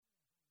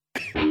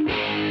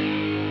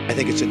I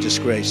think it's a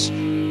disgrace.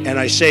 And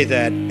I say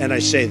that, and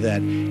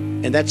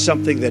that's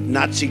something that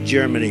Nazi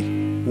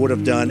Germany would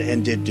have done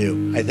and did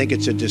do. I think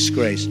it's a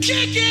disgrace.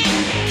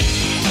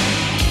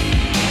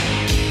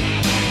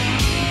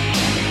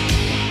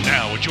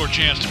 Now it's your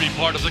chance to be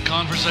part of the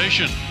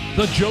conversation.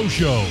 The Joe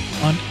Show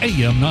on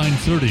AM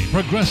 930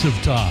 Progressive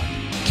Talk,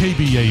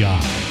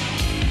 KBAI.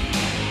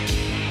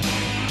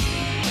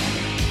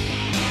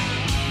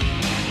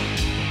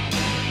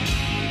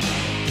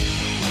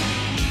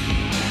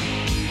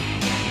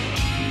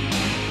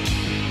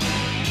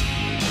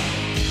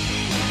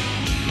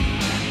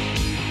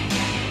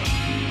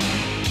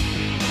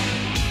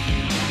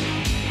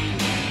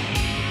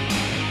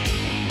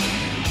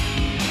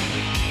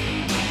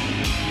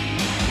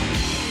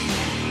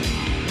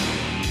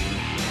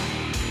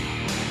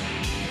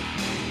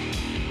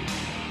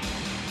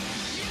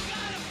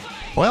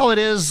 Well, it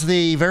is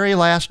the very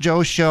last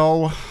Joe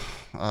Show,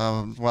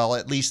 well,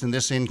 at least in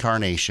this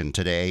incarnation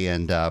today,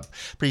 and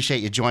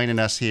appreciate you joining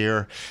us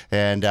here.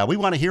 And we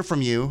want to hear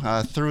from you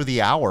through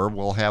the hour.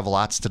 We'll have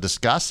lots to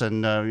discuss,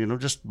 and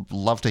just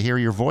love to hear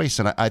your voice.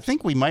 And I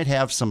think we might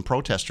have some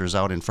protesters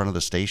out in front of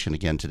the station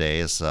again today,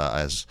 as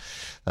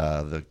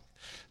the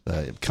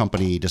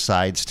company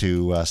decides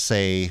to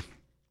say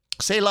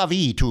la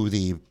vie to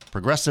the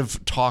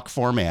progressive talk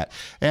format.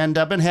 And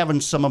I've been having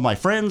some of my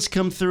friends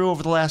come through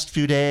over the last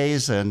few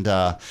days, and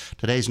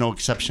today's no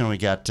exception. We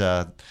got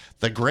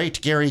the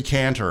great Gary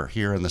Kanter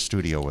here in the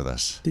studio with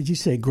us. Did you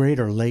say great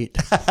or late?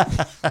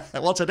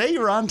 Well, today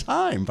you're on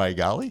time, by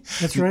golly.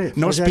 That's right.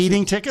 No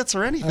speeding tickets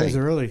or anything. I was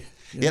early.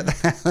 Yeah,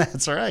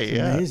 that's right.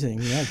 Yeah.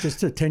 Amazing. Yeah, just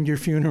to attend your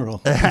funeral.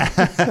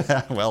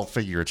 Well,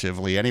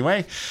 figuratively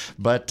anyway.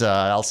 But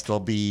I'll still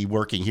be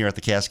working here at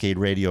the Cascade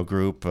Radio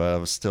Group,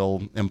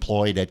 still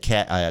employed at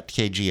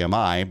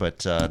KGMI,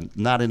 but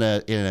not in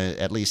a,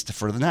 at least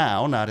for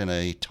now, not in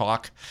a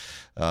talk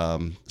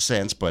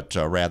sense, but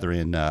rather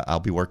in I'll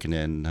be working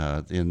in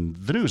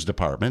the news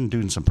department,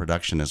 doing some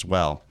production as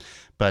well.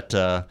 But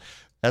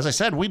as I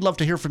said, we'd love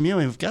to hear from you.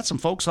 We've got some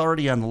folks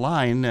already on the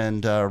line,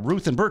 and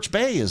Ruth in Birch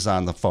Bay is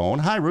on the phone.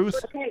 Hi, Ruth.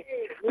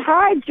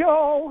 Hi,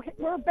 Joe.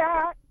 We're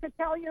back to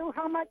tell you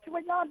how much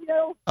we love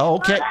you. Oh,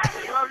 okay.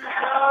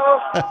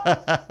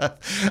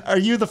 Are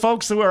you the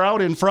folks who are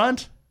out in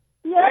front?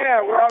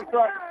 Yeah, we're out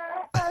front.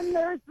 And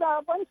there's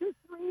 1, 2,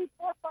 3,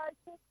 4, 5,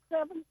 6,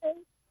 7, 8,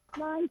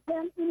 9,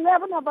 10,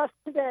 11 of us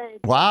today.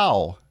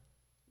 Wow.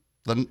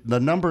 The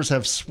numbers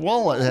have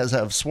swelled. As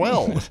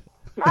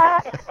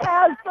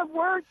the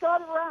word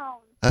got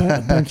around.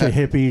 A bunch of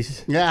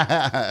hippies.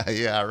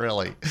 Yeah,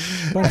 really.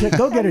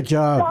 Go get a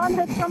job. John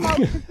has come out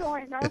to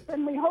join us,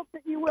 and we hope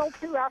that you will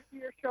too after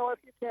your show if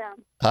you can.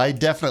 I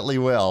definitely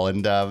will,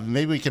 and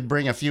maybe we could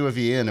bring a few of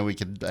you in, and we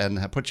could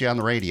put you on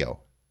the radio.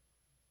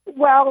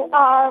 Well,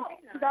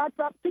 that's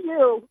up to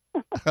you.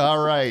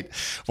 All right.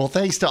 Well,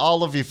 thanks to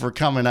all of you for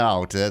coming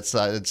out. It's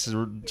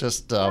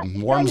just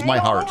warms my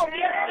heart.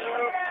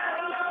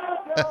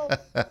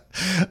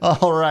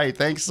 All right,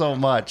 thanks so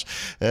much.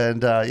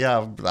 And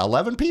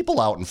 11 people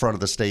out in front of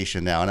the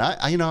station now. And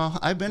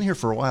I've been here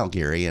for a while,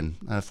 Gary, and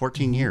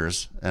 14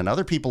 years. And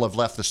other people have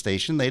left the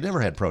station. They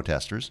never had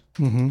protesters.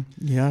 Mm-hmm.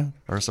 Yeah.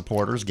 Or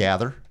supporters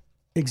gather.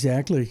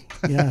 Exactly.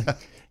 Yeah.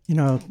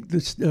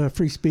 This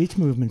free speech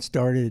movement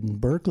started in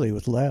Berkeley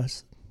with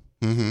Les.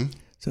 Mm-hmm.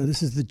 So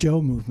this is the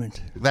Joe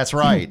movement. That's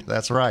right.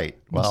 That's right.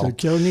 Well, so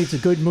Joe needs a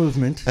good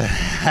movement.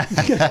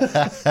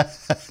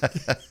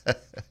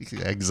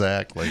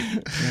 Exactly.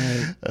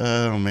 Right.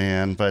 Oh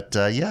man, but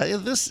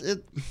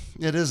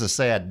it is a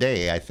sad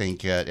day. I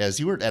think as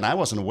you were, and I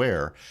wasn't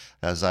aware,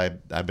 as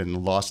I've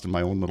been lost in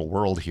my own little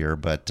world here.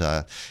 But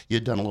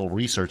you'd done a little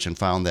research and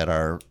found that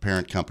our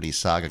parent company,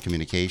 Saga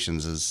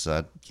Communications, is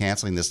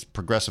canceling this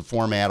progressive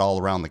format all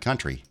around the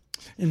country.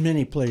 In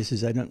many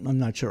places, I'm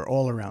not sure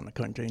all around the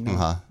country. No.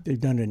 Uh-huh. They've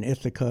done it in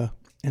Ithaca,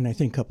 and I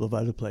think a couple of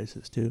other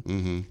places too.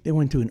 Mm-hmm. They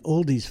went to an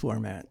oldies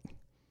format,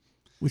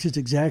 which is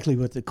exactly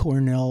what the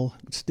Cornell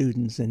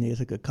students and the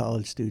Ithaca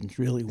College students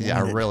really wanted.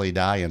 Yeah, really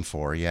dying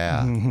for.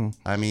 Yeah, mm-hmm.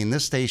 I mean,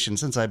 this station,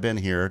 since I've been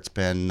here, it's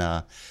been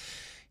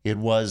it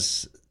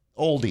was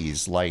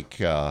oldies like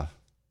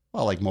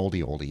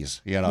moldy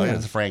oldies,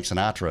 it's Frank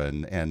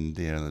Sinatra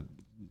and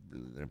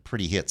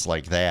pretty hits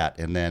like that,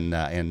 and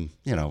then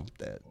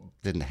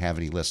didn't have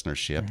any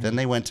listenership. Mm-hmm. Then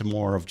they went to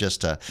more of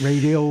just a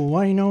radio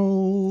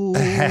wino.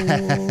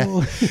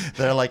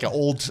 They're like an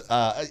old,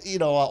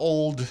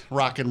 old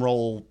rock and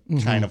roll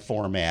kind of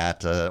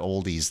format,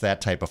 oldies,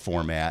 that type of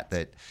format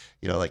that,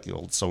 like the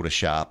old soda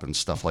shop and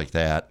stuff like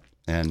that.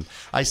 And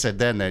I said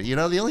then that,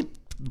 the only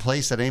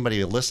place that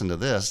anybody would listen to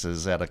this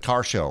is at a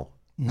car show.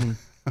 Mm-hmm.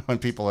 When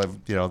people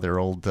have, their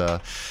old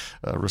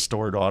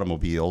restored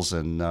automobiles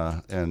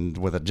and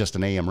with just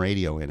an AM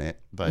radio in it.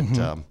 But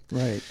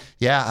right,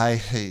 yeah,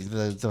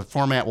 the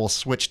format will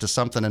switch to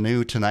something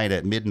new tonight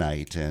at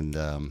midnight. And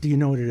do you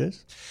know what it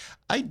is?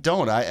 I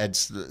don't.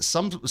 It's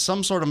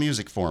some sort of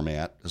music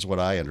format is what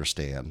I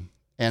understand.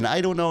 And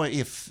I don't know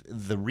if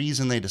the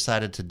reason they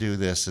decided to do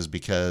this is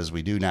because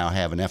we do now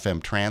have an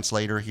FM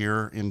translator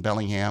here in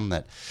Bellingham,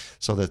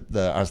 so that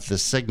the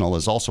signal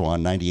is also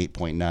on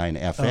 98.9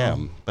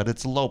 FM, but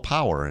it's low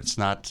power. It's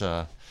not,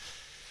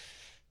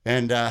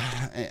 and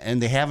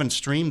they haven't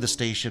streamed the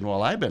station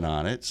while I've been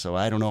on it, so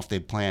I don't know if they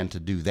plan to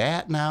do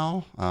that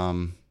now.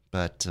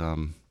 But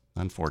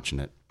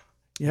unfortunate.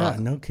 Yeah,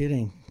 no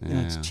kidding.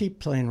 Yeah, it's cheap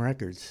playing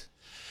records.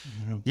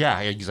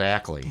 Yeah,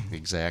 exactly.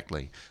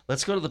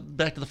 Let's go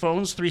back to the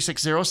phones,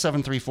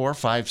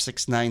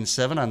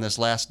 360-734-5697 on this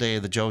last day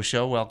of the Joe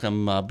Show.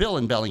 Welcome Bill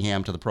in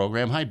Bellingham to the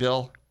program. Hi,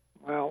 Bill.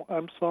 Well,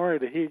 I'm sorry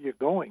to hear you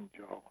going,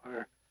 Joe.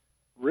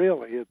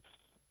 Really,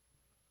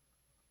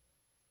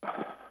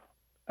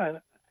 and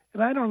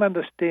I don't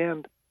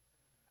understand.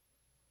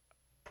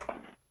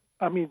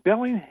 I mean,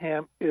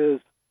 Bellingham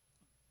is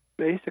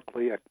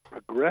basically a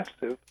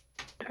progressive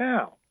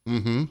town.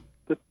 Mm-hmm.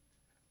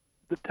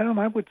 The town,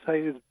 I would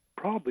say, is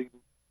probably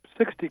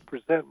 60%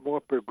 more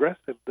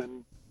progressive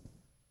than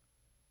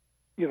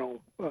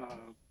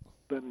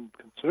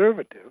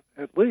conservative,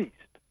 at least.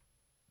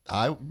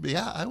 I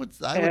would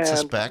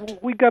suspect.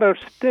 We got our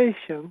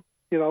station,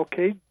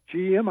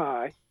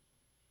 KGMI,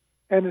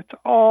 and it's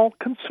all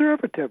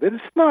conservative.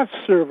 It's not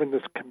serving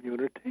this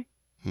community.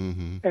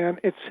 Mm-hmm. And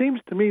it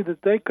seems to me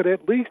that they could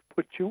at least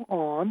put you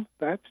on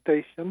that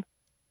station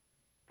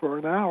for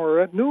an hour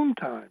at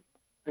noontime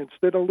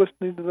instead of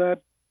listening to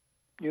that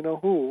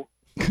who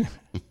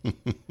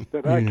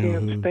that I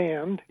can't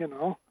stand,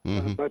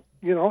 Mm-hmm. but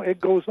it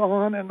goes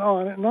on and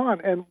on and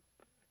on, and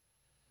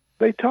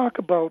they talk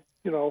about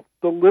the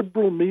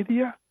liberal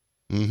media.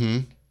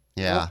 Mm-hmm.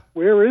 Yeah. Well,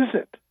 where is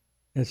it?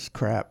 It's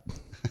crap.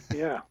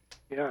 Yeah.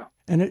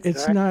 And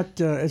it's not.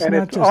 It's and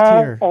not it's just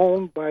all here.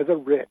 owned by the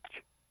rich.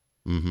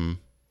 Mm-hmm.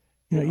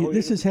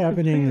 This is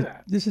happening.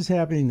 This is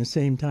happening the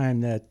same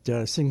time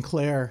that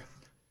Sinclair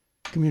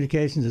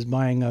Communications is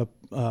buying up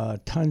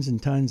tons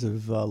and tons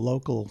of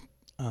local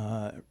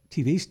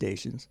TV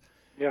stations.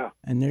 Yeah.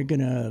 And they're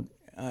going to,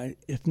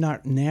 if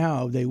not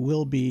now, they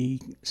will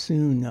be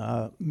soon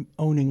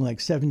owning like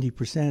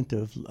 70%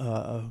 of,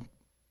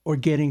 or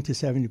getting to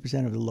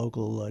 70% of the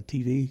local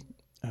TV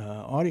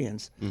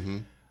audience. Mm-hmm.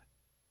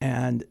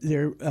 And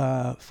they're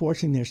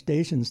forcing their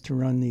stations to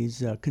run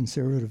these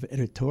conservative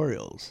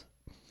editorials.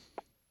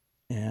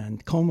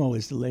 And Como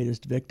is the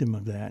latest victim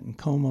of that. And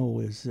Como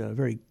is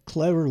very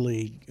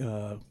cleverly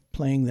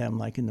playing them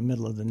like in the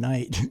middle of the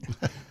night.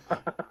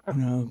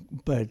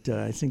 But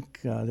I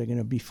think they're going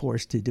to be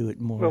forced to do it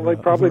more. Well, they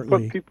probably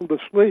overtly. put people to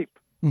sleep.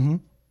 Mm-hmm.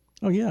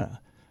 Oh, yeah.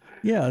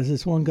 Yeah, there's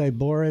this one guy,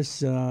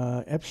 Boris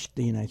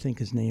Epstein, I think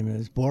his name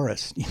is.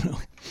 Boris,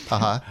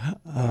 Uh-huh.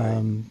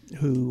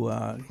 Who,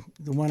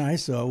 the one I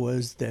saw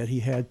was that he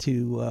had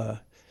to,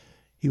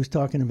 he was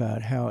talking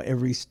about how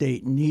every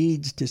state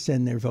needs to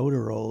send their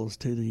voter rolls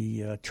to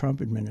the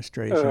Trump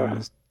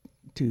administration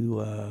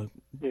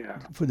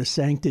for the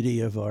sanctity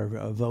of our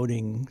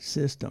voting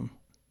system.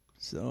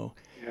 So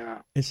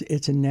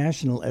it's a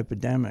national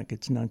epidemic.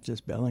 It's not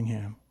just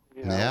Bellingham.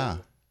 Yeah.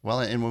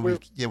 Well, and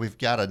we've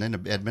got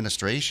an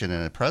administration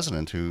and a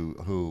president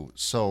who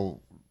so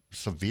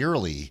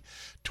severely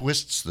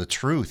twists the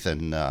truth,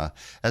 and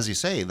as you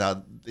say,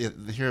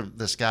 here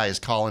this guy is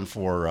calling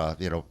for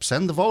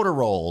send the voter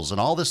rolls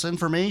and all this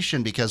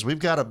information because we've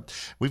got to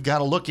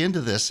look into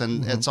this,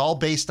 and it's all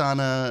based on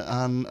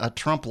a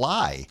Trump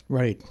lie,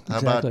 right?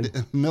 Exactly.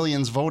 About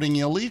millions voting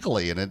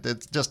illegally, and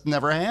it just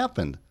never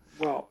happened.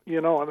 Well,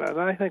 and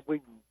I think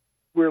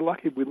we're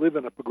lucky we live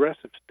in a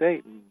progressive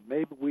state, and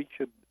maybe we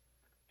should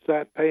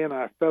start paying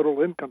our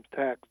federal income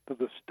tax to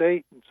the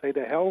state and say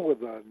to hell with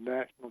the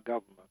national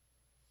government.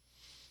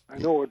 I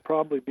know it would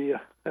probably be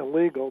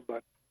illegal,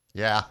 but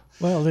yeah.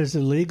 Well, there's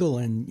illegal,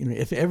 and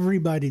if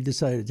everybody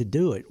decided to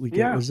do it, we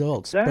get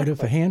results. Exactly. But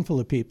if a handful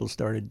of people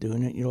started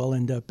doing it, you'll all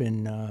end up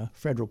in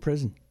federal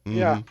prison. Mm-hmm.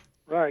 Yeah,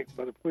 right.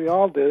 But if we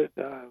all did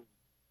it,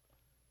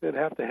 they'd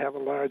have to have a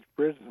large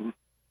prison.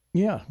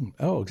 Yeah.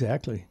 Oh,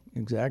 exactly.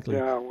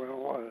 Yeah.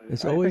 Well,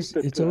 it's always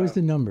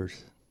the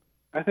numbers.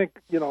 I think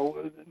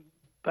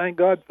thank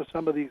God for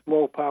some of these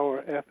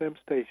low-power FM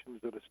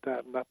stations that are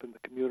starting up in the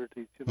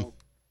communities,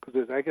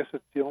 because I guess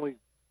it's the only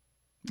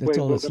way we're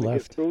going to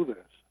get through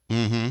this.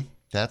 Mm-hmm.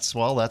 That's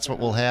what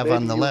we'll have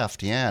on the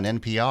left, and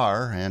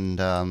NPR, and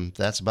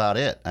that's about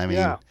it. I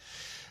mean,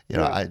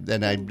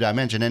 I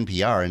mentioned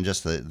NPR and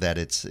just that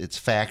it's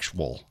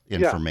factual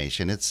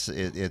information. Yeah.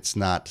 It's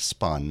not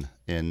spun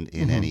in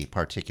any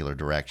particular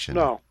direction.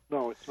 No,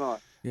 it's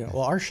not. Yeah.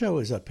 Well, our show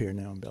is up here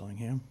now in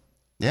Bellingham.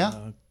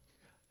 Yeah.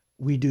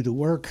 We do the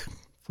work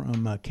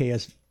from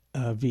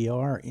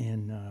KSVR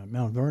in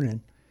Mount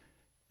Vernon.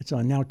 It's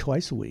on now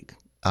twice a week.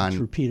 It's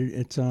repeated.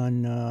 It's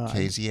on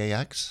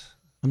KZAX.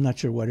 I'm not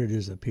sure what it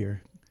is up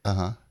here.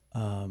 I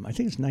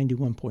think it's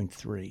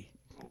 91.3.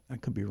 I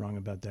could be wrong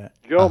about that.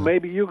 Joe,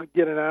 maybe you could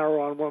get an hour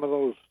on one of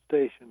those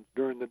stations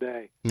during the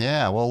day.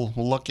 Yeah, we'll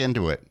look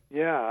into it.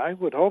 Yeah, I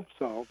would hope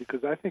so,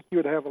 because I think you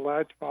would have a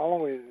large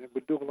following and it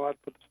would do a lot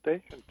for the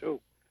station, too.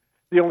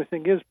 The only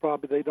thing is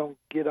probably they don't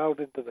get out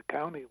into the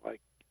county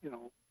like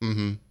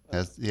Mm-hmm.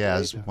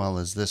 As well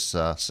as this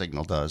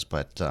signal does,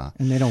 but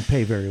and they don't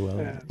pay very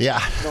well.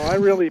 Yeah. No, I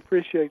really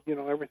appreciate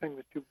everything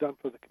that you've done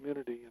for the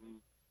community, and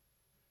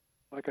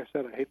like I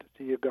said, I hate to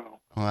see you go.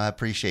 Well, I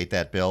appreciate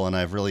that, Bill, and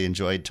I've really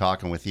enjoyed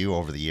talking with you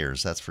over the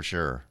years. That's for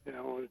sure.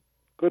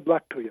 Good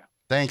luck to you.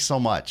 Thanks so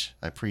much.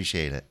 I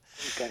appreciate it.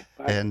 Okay,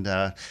 bye.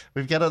 And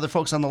we've got other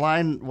folks on the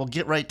line. We'll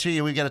get right to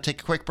you. We've got to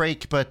take a quick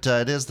break, but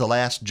it is the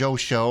Last Joe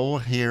Show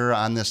here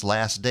on this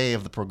last day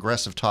of the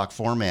Progressive Talk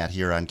format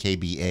here on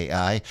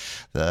KBAI.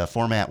 The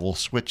format will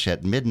switch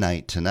at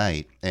midnight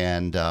tonight.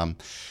 And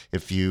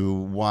if you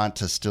want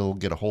to still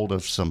get a hold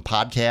of some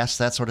podcasts,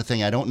 that sort of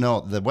thing, I don't know.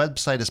 The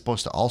website is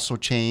supposed to also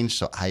change,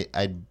 so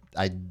I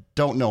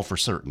don't know for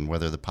certain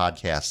whether the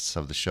podcasts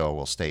of the show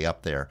will stay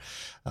up there.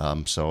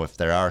 So if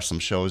there are some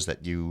shows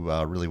that you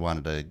really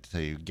wanted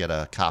to get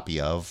a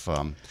copy of,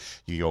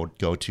 you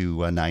go to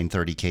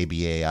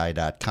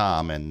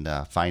 930kbai.com and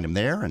find them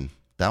there and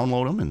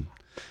download them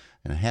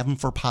and have them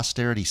for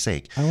posterity's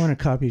sake. I want a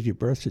copy of your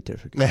birth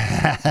certificate.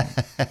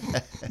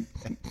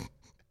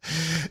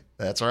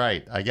 That's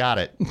right. I got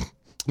it.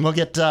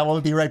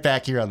 We'll be right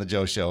back here on the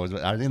Joe Show.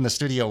 In the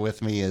studio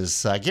with me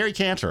is Gary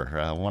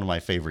Kanter, one of my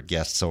favorite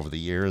guests over the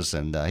years,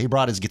 and he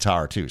brought his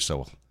guitar too,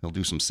 so he'll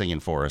do some singing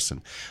for us.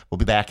 And we'll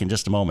be back in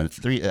just a moment.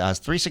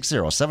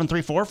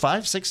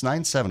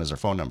 360-734-5697 is our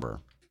phone number.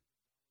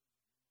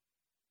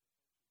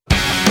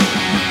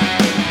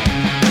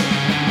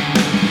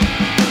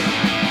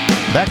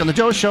 Back on the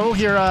Joe Show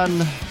here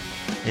on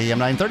AM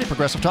 930,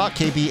 Progressive Talk,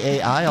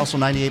 KBAI, also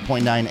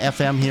 98.9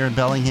 FM here in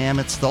Bellingham.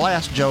 It's the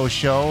Last Joe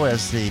Show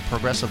as the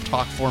Progressive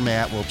Talk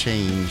format will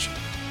change.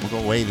 We'll go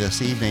away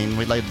this evening.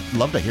 We'd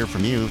love to hear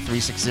from you,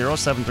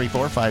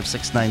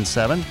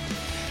 360-734-5697.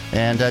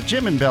 And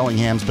Jim in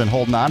Bellingham's been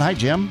holding on. Hi,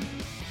 Jim.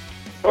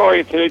 How are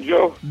you today,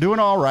 Joe? Doing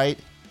all right.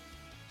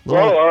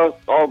 Well,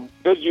 I'll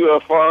bid you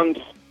a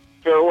fond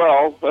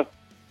farewell,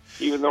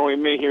 even though we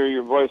may hear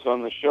your voice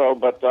on the show.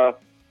 But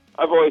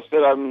I've always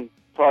said I'm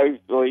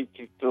probably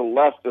to the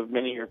left of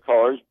many of your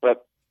callers,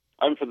 but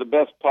I'm for the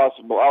best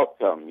possible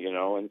outcome,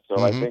 and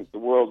so I think the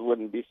world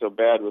wouldn't be so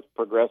bad with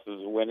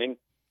progressives winning.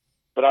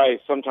 But I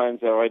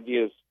sometimes have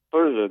ideas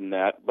further than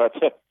that. But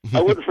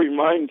I would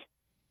remind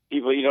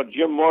people,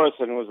 Jim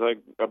Morrison was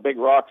a big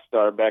rock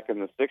star back in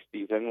the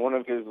 60s, and one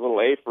of his little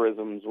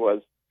aphorisms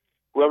was,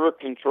 whoever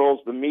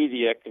controls the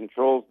media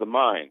controls the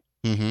mind.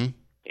 Mm-hmm.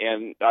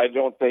 And I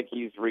don't think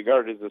he's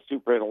regarded as a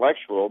super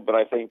intellectual, but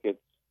I think it's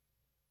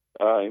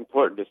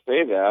important to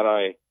say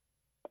that.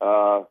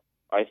 I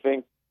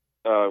think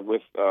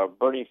with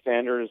Bernie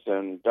Sanders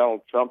and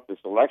Donald Trump this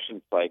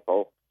election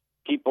cycle,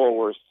 people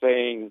were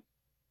saying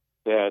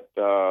that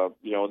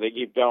they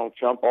gave Donald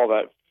Trump all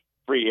that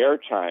free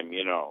airtime,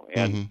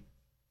 and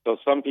so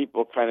some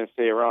people kind of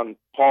say around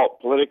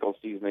political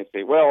season, they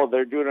say, well,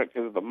 they're doing it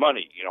because of the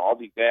money, all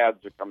these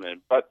ads are coming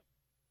in. But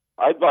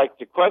I'd like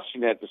to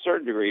question that to a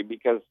certain degree,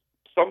 because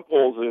some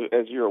polls,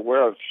 as you're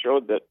aware of,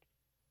 showed that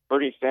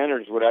Bernie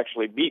Sanders would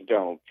actually beat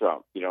Donald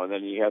Trump, and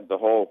then you had the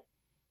whole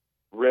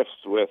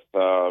rifts with,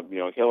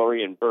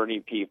 Hillary and Bernie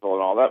people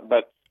and all that.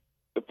 But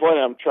the point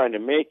I'm trying to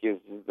make is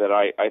that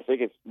I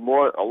think it's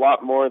a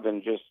lot more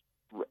than just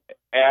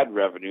ad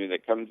revenue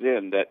that comes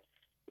in, that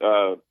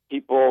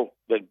people,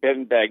 that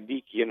Ben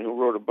Bagdikian,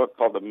 who wrote a book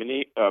called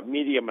The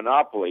Media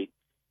Monopoly,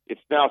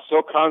 it's now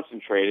so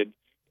concentrated,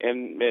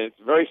 and it's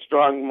very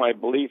strong, my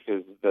belief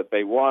is that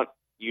they want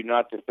you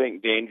not to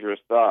think dangerous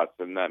thoughts,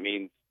 and that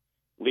means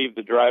leave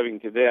the driving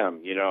to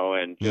them,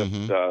 and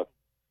just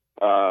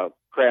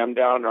cram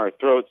down our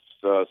throats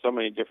so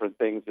many different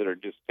things that are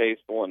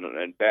distasteful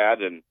and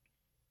bad, and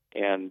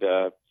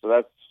so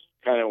that's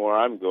kind of where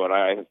I'm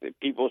going.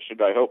 People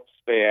should, I hope,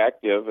 stay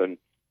active and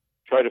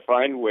try to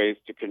find ways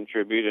to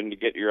contribute and to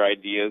get your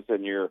ideas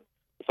and your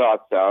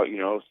thoughts out.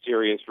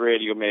 Sirius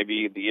Radio,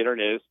 maybe the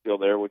internet is still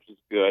there, which is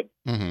good.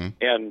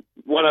 And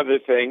one other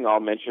thing I'll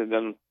mention,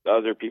 then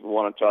other people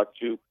want to talk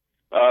to.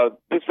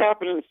 This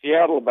happened in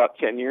Seattle about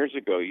 10 years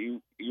ago.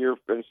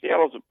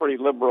 Seattle's a pretty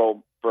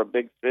liberal for a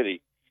big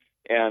city,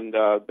 and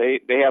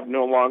they have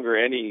no longer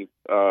any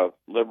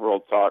liberal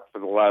talk for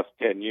the last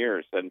 10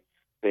 years, and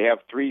they have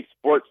 3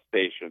 sports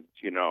stations,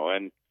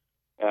 and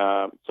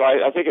so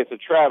I think it's a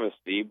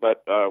travesty,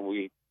 but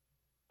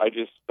I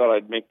just thought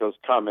I'd make those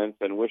comments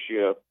and wish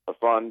you a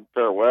fond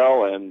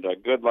farewell and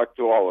good luck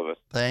to all of us.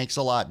 Thanks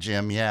a lot,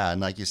 Jim. Yeah,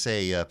 and like you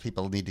say,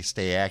 people need to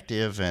stay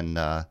active and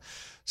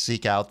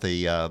seek out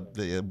the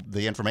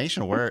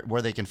information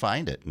where they can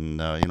find it,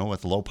 and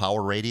with low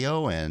power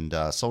radio and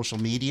social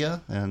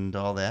media and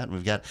all that.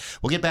 We'll get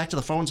back to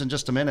the phones in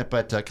just a minute,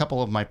 but a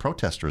couple of my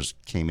protesters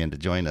came in to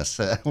join us.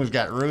 We've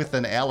got Ruth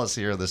and Alice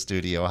here in the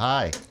studio.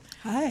 Hi.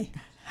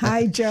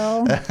 Hi,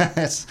 Joe.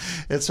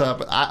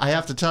 I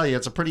have to tell you,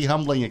 it's a pretty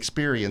humbling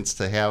experience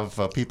to have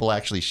people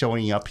actually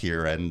showing up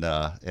here and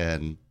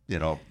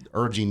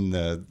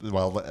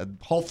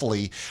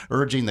hopefully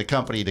urging the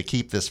company to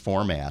keep this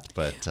format.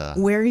 But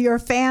we're your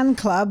fan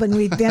club, and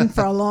we've been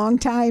for a long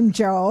time,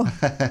 Joe.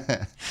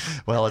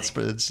 Well,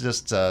 it's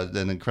just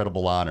an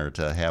incredible honor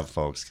to have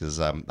folks, because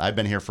I've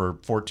been here for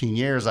 14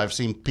 years. I've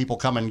seen people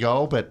come and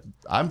go, but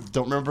I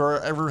don't remember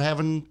ever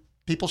having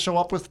people show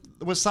up with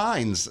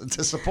signs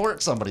to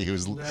support somebody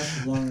who's.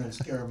 That's longer than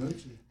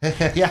Scaramucci.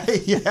 yeah,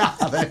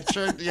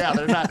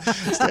 they're not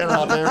standing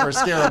out there for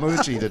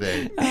Scaramucci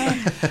today.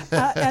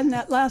 And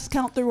that last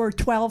count, there were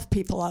 12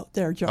 people out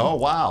there, Joe. Oh,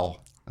 wow.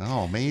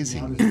 Oh,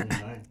 amazing.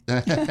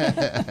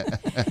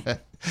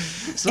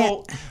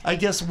 So, I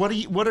guess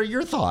what are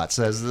your thoughts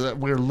as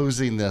we're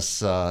losing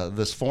this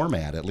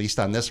format, at least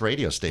on this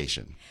radio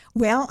station?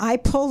 Well, I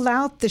pulled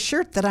out the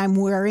shirt that I'm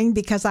wearing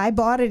because I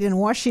bought it in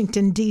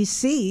Washington,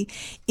 D.C.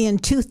 in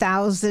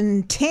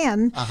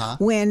 2010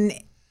 when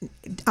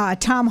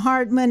Tom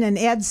Hartman and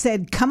Ed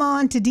said, come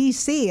on to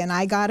D.C. And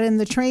I got in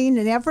the train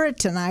in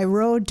Everett and I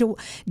rode to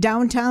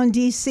downtown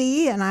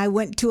D.C. and I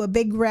went to a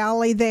big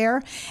rally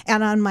there.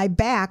 And on my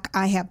back,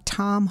 I have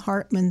Tom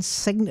Hartman's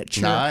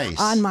signature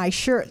on my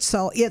shirt.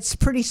 So it's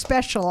pretty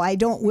special. I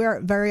don't wear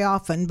it very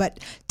often, but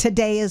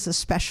today is a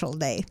special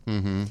day.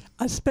 Mm-hmm.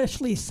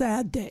 Especially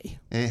sad day.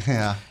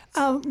 Yeah.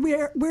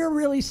 We're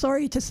really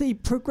sorry to see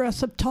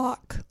Progressive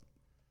Talk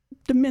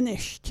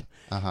diminished.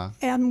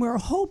 And we're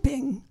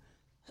hoping...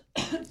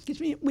 Excuse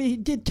me. We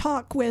did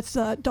talk with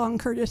Don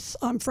Curtis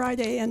on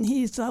Friday, and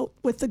he's out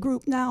with the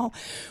group now.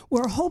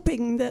 We're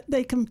hoping that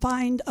they can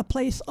find a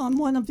place on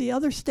one of the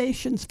other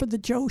stations for the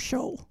Joe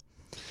Show.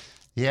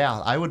 Yeah,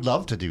 I would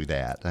love to do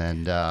that,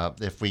 and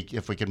if we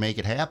could make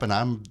it happen,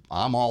 I'm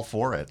all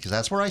for it, because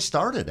that's where I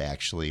started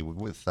actually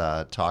with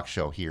talk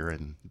show here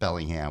in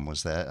Bellingham,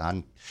 was that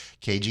on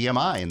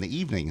KGMI in the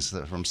evenings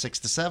from 6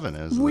 to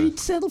 7. We'd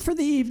settle for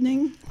the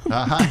evening.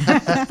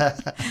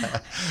 I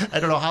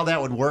don't know how that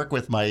would work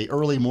with my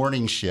early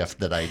morning shift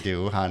that I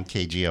do on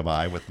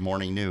KGMI with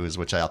morning news,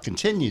 which I'll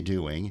continue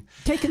doing.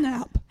 Take a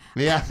nap.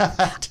 Yeah,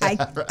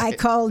 I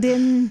called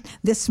in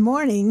this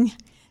morning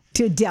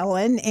to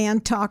Dylan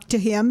and talk to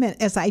him,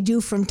 as I do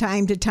from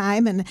time to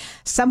time, and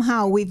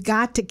somehow we've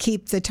got to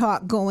keep the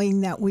talk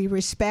going that we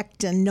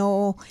respect and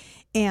know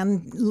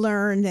and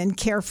learn and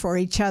care for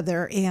each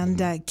other,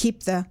 and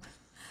keep the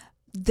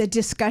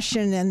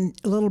discussion and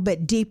a little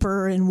bit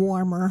deeper and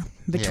warmer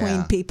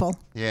between people.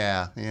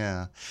 Yeah.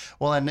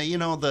 Well, and a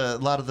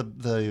lot of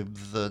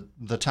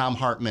the Tom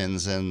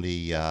Hartmans and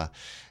the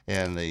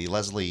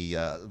Leslie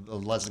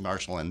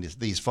Marshall and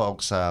these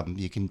folks,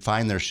 you can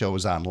find their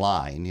shows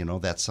online.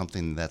 That's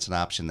an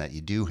option that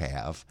you do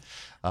have.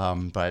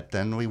 But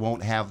then we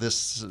won't have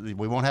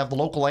the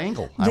local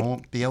angle. I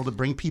won't be able to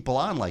bring people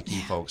on like you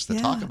folks to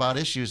talk about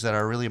issues that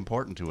are really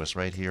important to us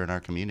right here in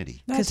our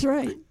community. That's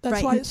right.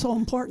 That's why it's so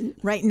important.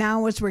 Right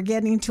now, as we're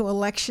getting to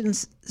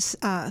elections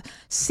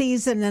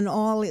season and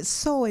all, it's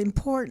so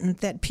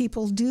important that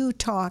people do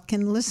talk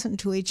and listen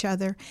to each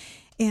other,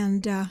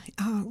 and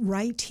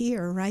right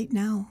here, right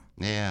now.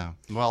 Yeah.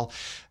 Well,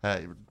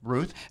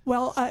 Ruth?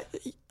 Well,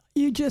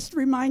 you just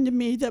reminded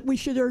me that we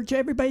should urge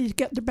everybody to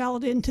get their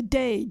ballot in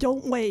today.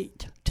 Don't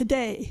wait.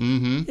 Today.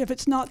 Mm-hmm. If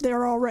it's not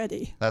there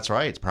already. That's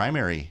right. It's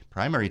primary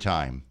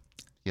time.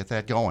 Get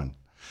that going.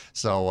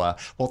 So,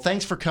 well,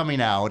 thanks for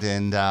coming out,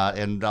 and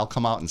I'll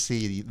come out and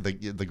see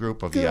the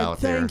group of you out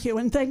there. Thank you,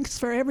 and thanks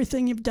for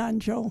everything you've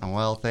done, Joe.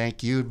 Well,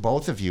 thank you,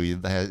 both of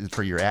you,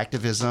 for your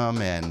activism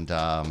and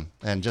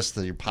just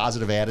your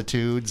positive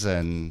attitudes,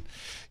 and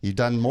you've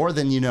done more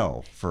than you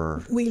know.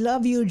 We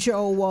love you,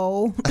 Joe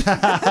Woe.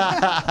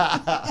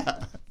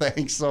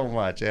 Thanks so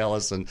much,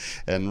 Alice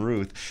and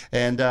Ruth.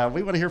 And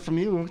we want to hear from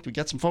you. We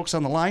got some folks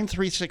on the line,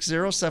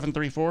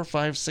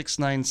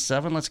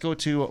 360-734-5697. Let's go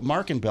to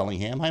Mark in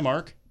Bellingham. Hi,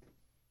 Mark.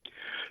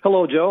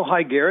 Hello, Joe.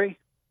 Hi, Gary.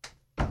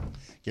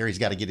 Gary's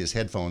got to get his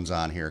headphones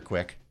on here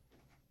quick.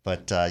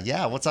 But,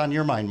 what's on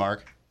your mind,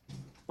 Mark?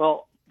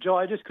 Well, Joe,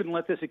 I just couldn't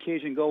let this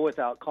occasion go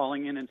without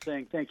calling in and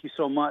saying thank you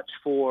so much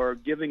for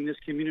giving this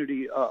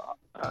community a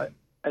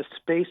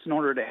space in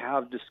order to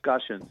have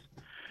discussions.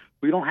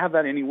 We don't have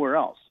that anywhere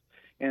else.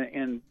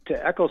 And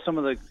to echo some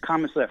of the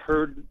comments that I've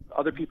heard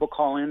other people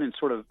call in and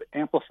sort of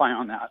amplify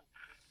on that,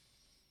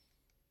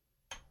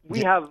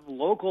 we have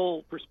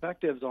local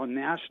perspectives on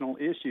national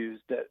issues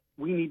that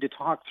we need to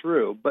talk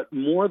through. But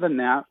more than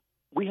that,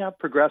 we have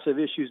progressive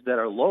issues that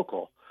are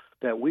local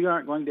that we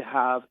aren't going to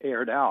have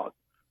aired out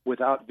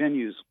without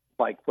venues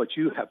like what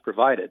you have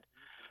provided.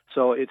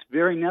 So it's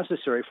very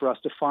necessary for us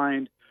to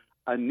find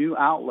a new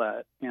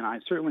outlet, and I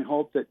certainly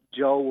hope that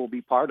Joe will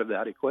be part of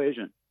that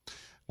equation.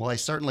 Well, I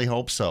certainly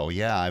hope so.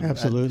 Yeah,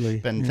 Absolutely.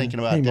 I've been thinking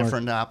about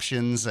different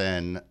options,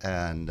 and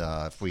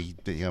if we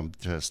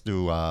just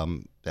do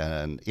an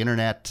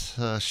internet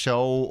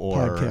show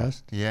or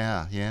podcast.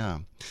 Yeah.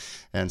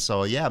 And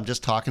so I'm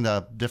just talking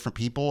to different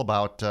people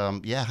about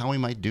how we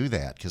might do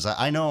that, because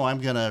I know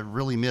I'm gonna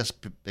really miss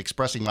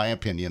expressing my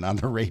opinion on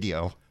the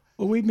radio.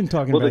 Well, we've been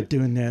talking about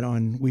doing that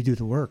on We Do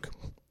the Work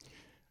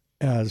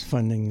as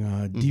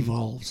funding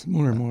devolves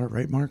more and more,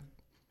 right, Mark?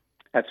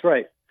 That's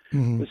right.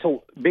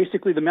 So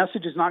basically, the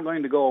message is not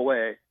going to go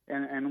away,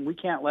 and we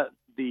can't let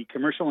the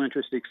commercial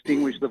interest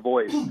extinguish the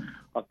voice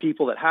of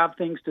people that have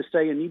things to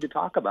say and need to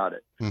talk about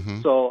it.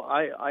 So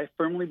I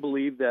firmly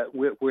believe that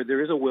where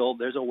there is a will,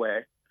 there's a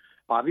way.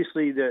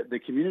 Obviously, the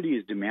community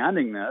is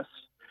demanding this,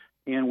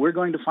 and we're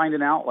going to find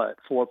an outlet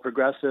for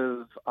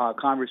progressive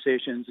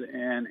conversations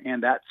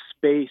and that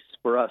space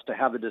for us to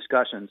have the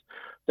discussions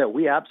that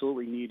we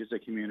absolutely need as a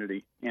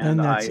community.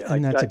 And I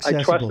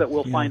trust that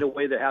we'll find a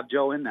way to have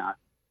Joe in that.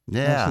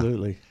 Yeah,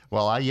 absolutely.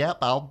 Well,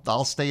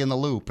 I'll stay in the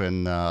loop,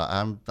 and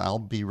I'll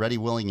be ready,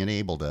 willing, and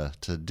able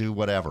to do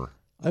whatever.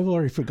 I've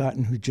already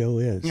forgotten who Joe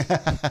is.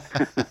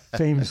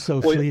 Fame is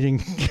so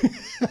fleeting.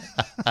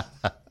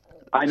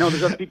 I know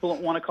there's other people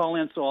that want to call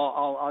in, so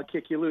I'll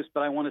kick you loose.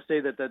 But I want to say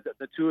that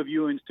the two of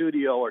you in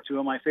studio are two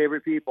of my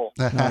favorite people,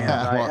 and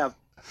I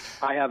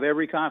have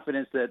every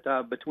confidence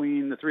that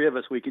between the three of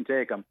us, we can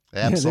take them.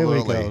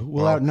 Absolutely, there we go.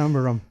 We'll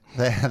outnumber them.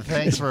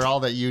 Thanks for all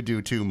that you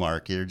do too,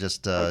 Mark. You're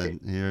just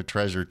you're a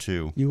treasure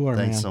too. You are.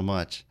 Thanks man. so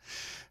much.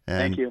 And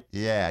thank you.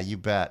 Yeah, you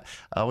bet.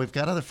 We've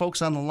got other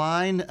folks on the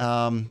line,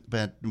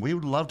 but we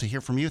would love to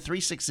hear from you.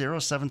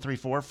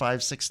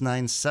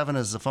 360-734-5697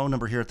 is the phone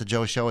number here at the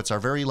Joe Show. It's our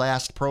very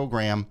last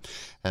program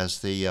as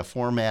the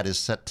format is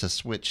set to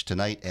switch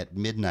tonight at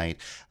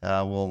midnight.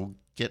 We'll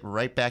get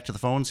right back to the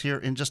phones here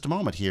in just a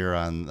moment here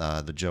on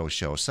the Joe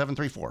Show.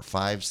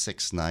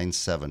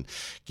 734-5697.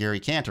 Gary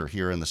Kanter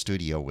here in the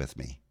studio with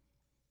me.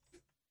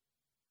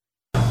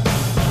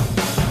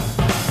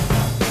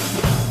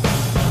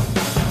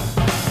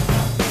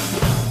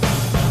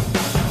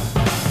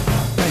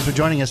 Thanks for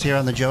joining us here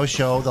on the Joe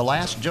Show, the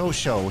last Joe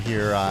Show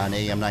here on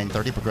AM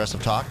 930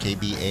 Progressive Talk,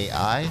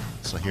 KBAI.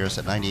 So hear us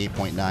at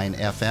 98.9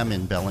 FM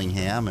in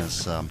Bellingham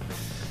as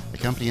the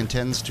company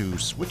intends to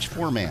switch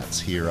formats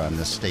here on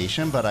this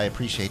station, but I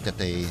appreciate that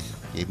they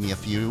gave me a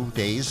few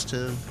days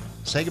to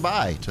say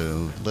goodbye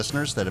to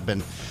listeners that have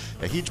been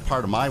a huge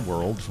part of my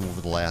world over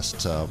the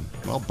last,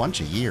 bunch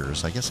of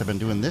years. I guess I've been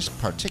doing this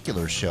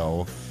particular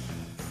show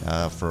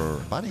for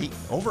about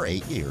over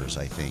 8 years,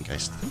 I think. I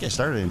think I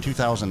started in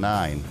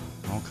 2009.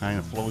 All kind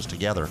of flows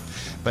together.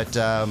 But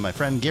my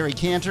friend Gary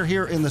Kanter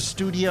here in the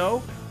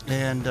studio,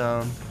 and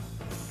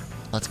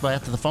let's go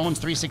after the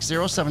phones,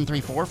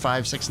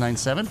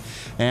 360-734-5697.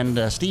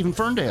 And Stephen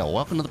Ferndale,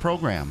 welcome to the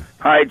program.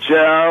 Hi,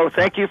 Joe.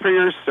 Thank you for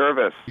your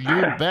service.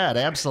 You bet,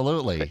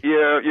 absolutely.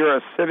 You're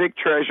a civic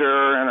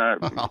treasure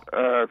and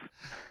a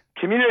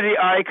community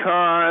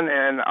icon,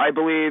 and I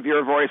believe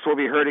your voice will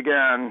be heard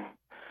again.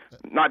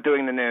 Not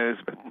doing the news,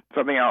 but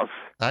something else.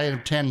 I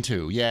intend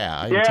to,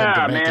 I intend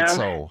to make it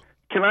so.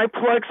 Can I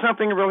plug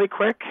something really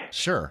quick?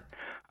 Sure.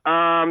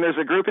 There's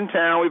a group in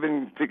town. We've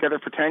been together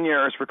for 10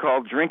 years. We're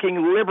called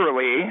Drinking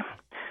Liberally.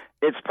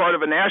 It's part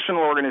of a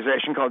national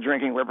organization called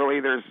Drinking Liberally.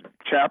 There's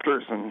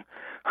chapters in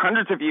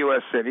hundreds of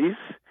U.S. cities.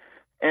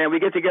 And we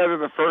get together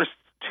the first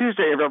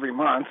Tuesday of every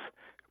month,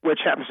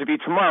 which happens to be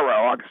tomorrow,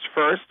 August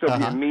 1st. There'll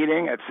be a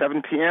meeting at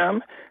 7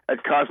 p.m.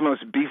 at Cosmos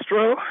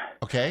Bistro.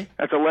 Okay.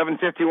 That's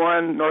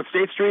 1151 North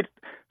State Street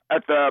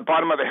at the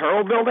bottom of the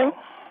Herald Building,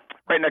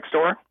 right next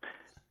door.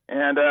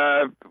 And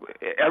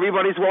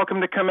everybody's welcome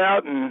to come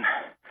out and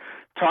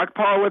talk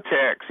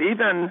politics,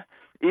 even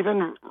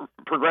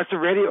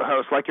progressive radio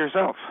hosts like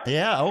yourself.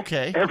 Yeah,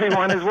 okay.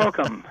 Everyone is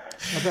welcome.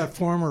 How about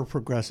former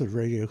progressive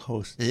radio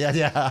hosts?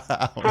 Yeah.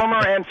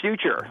 Former and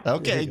future.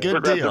 Okay, good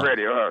progressive deal.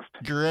 Radio host.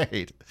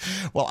 Great.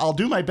 Well, I'll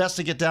do my best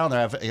to get down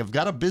there. I've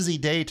got a busy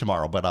day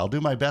tomorrow, but I'll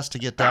do my best to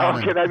get down.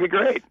 Okay, that'd be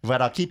great.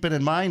 But I'll keep it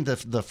in mind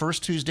the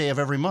first Tuesday of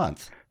every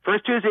month.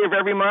 First Tuesday of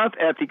every month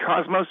at the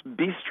Cosmos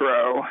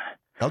Bistro.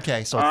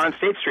 Okay, so on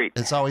State Street.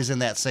 It's always in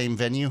that same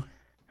venue?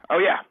 Oh,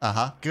 yeah.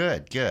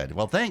 Good.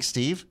 Well, thanks,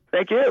 Steve.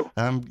 Thank you.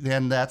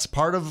 And that's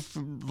part of,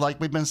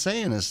 like we've been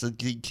saying, is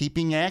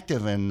keeping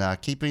active and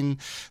keeping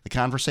the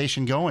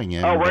conversation going.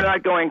 And, we're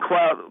not going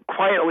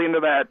quietly into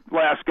that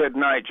last good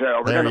night,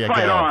 Joe. We're going to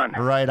fight on.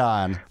 Right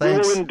on.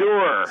 Thanks. We will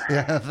endure.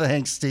 Yeah,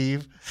 thanks,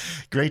 Steve.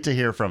 Great to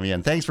hear from you.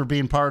 And thanks for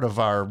being part of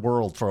our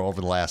world for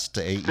over the last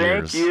 8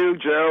 years. Thank you,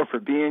 Joe, for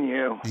being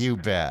you. You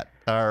bet.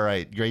 All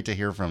right. Great to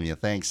hear from you.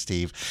 Thanks,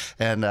 Steve.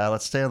 And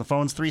let's stay on the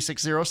phones,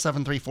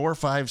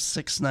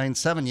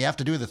 360-734-5697. You have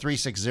to do the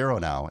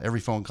 360 now. Every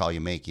phone call you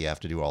make, you have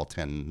to do all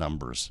 10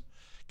 numbers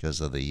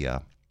because of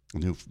the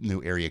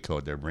new area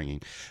code they're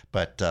bringing.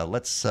 But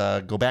let's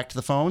go back to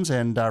the phones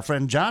and our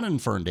friend John in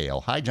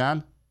Ferndale. Hi,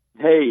 John.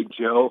 Hey,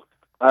 Joe.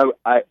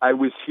 I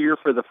was here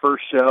for the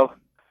first show,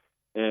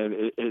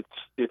 and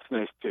it's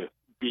nice to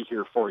be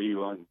here for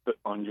you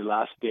on your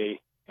last day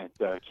at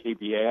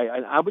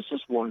KBA. I was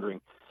just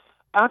wondering,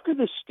 after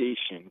the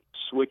station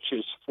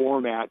switches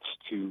formats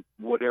to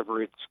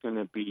whatever it's going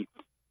to be,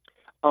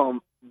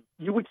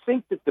 you would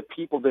think that the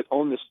people that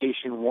own the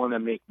station want to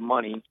make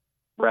money,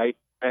 right?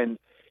 And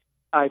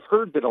I've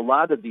heard that a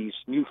lot of these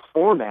new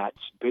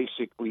formats,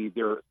 basically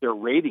their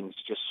ratings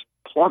just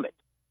plummet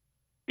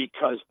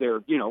because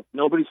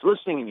nobody's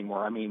listening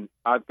anymore. I mean,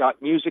 I've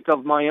got music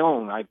of my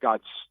own. I've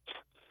got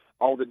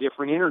all the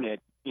different internet,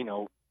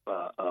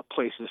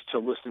 places to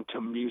listen to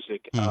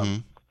music,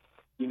 and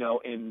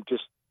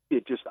just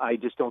I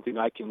just don't think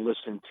I can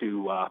listen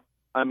to.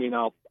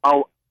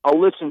 I'll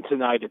listen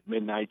tonight at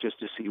midnight just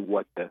to see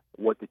what the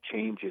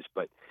change is.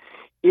 But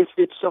if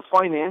it's a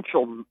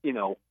financial,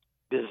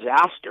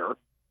 disaster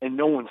and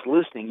no one's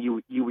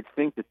listening, you would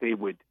think that they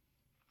would.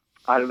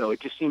 I don't know. It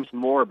just seems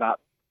more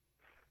about.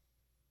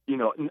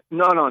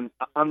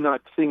 I'm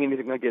not saying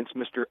anything against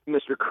Mr.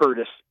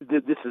 Curtis.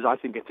 This is, I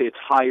think, it's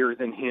higher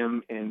than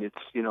him, and it's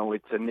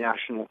a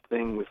national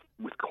thing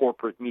with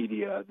corporate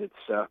media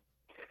that's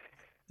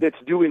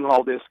doing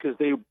all this because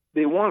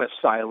they want to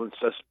silence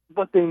us,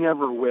 but they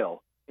never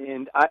will.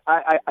 And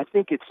I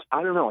think it's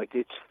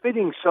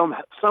fitting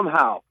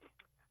somehow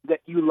that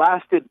you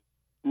lasted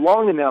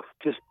long enough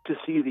to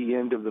see the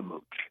end of the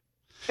mooch.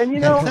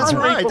 And That's I'm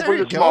right. grateful for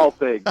the small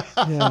things.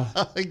 Yeah,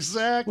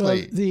 exactly. Well,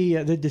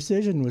 the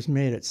decision was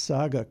made at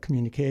Saga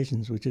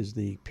Communications, which is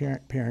the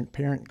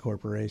parent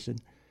corporation,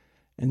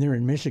 and they're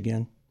in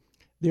Michigan.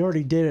 They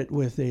already did it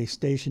with a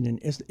station in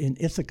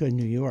Ithaca,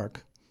 New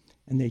York,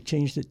 and they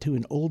changed it to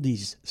an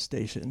oldies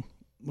station,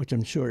 which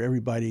I'm sure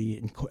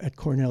everybody at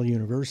Cornell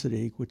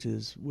University, which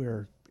is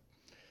in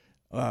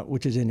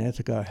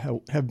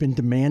Ithaca, have been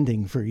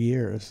demanding for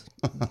years.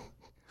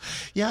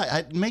 Yeah,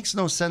 it makes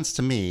no sense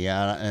to me,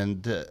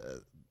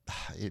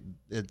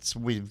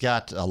 we've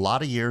got a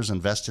lot of years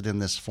invested in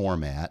this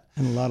format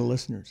and a lot of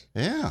listeners.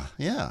 Yeah,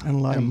 and a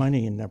lot of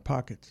money in their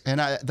pockets. And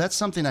that's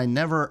something I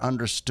never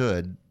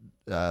understood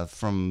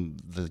from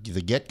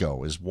the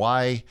get-go, is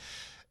why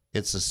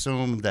it's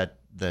assumed that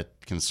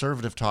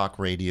conservative talk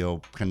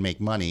radio can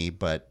make money,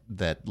 but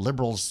that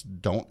liberals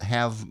don't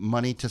have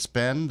money to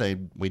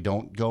spend. We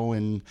don't go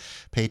and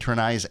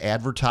patronize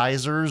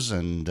advertisers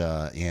and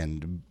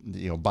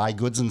buy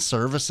goods and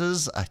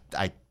services. I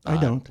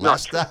don't.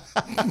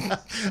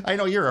 I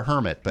know you're a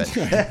hermit, but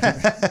I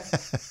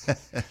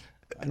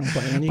don't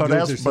buy any goods or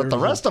services. But the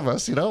rest of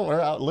us, we're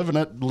out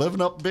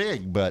living up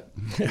big. But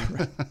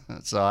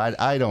so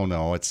I don't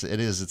know.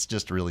 It's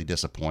just really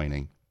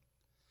disappointing.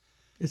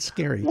 It's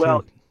scary.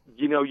 Well, too.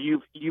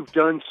 You've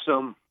done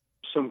some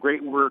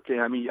great work,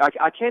 and I mean,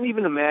 I can't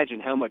even imagine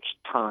how much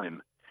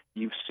time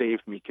you've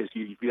saved me, because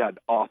you've had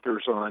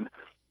authors on,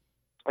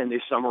 and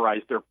they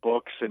summarize their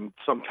books, and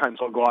sometimes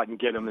I'll go out and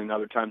get them, and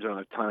other times I don't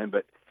have time.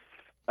 But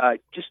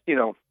just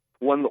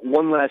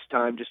one last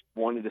time, just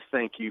wanted to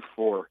thank you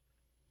for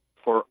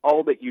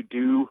all that you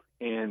do,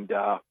 and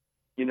the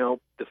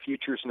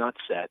future's not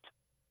set.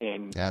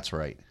 And that's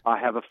right. I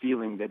have a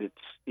feeling that it's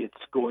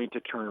going to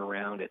turn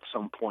around at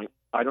some point.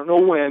 I don't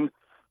know when,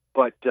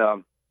 but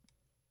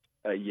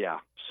yeah.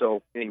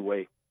 So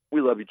anyway, we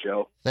love you,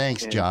 Joe.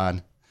 Thanks,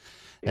 John.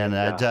 And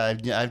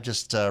I've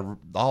just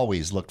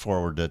always looked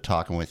forward to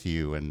talking with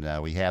you,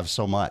 and we have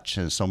so much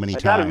and so many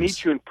times. I got to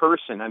meet you in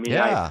person. I mean,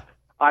 yeah.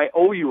 I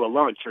owe you a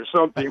lunch or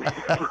something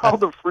for all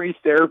the free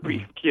therapy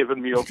you've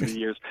given me over the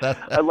years.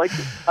 I like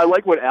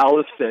what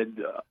Alice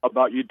said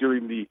about you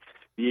doing the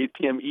 8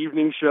 p.m.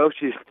 evening show.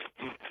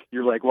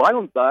 You're like,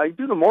 well, I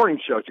do the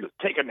morning show. She goes,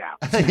 take a nap.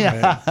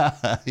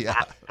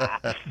 Yeah.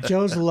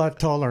 Joe's a lot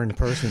taller in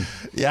person.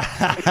 Yeah.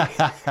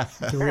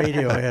 The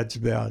radio adds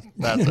about.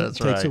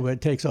 That's right.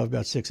 It takes off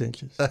about 6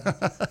 inches.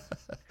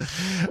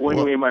 Well,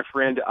 anyway, my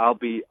friend, I'll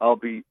be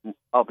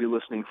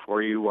listening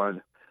for you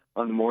on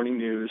the morning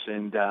news,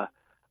 and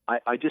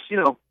I just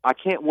I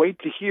can't wait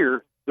to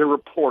hear the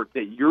report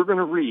that you're going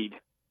to read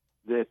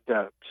that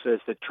says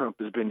that Trump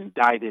has been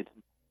indicted,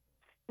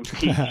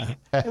 impeached,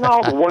 and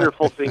all the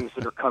wonderful things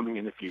that are coming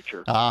in the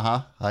future.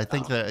 I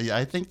think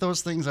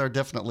those things are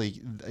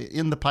definitely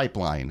in the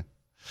pipeline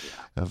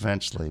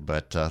eventually.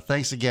 But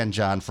thanks again,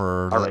 John,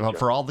 for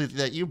all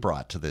that you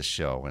brought to this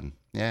show. And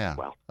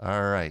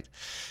all right.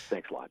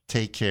 Thanks a lot.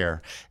 Take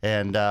care.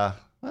 And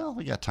well,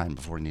 we got time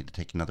before we need to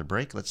take another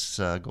break. Let's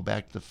go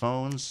back to the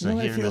phones.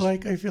 I feel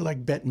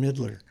like Bette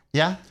Midler.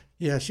 Yeah.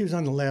 Yeah, she was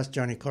on the last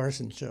Johnny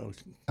Carson show.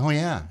 Oh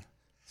yeah.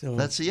 So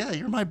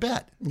you're my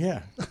bet.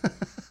 Yeah.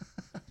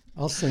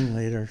 I'll sing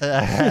later.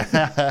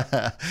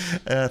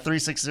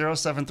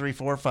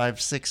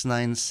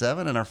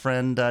 360-734-5697, and our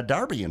friend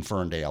Darby in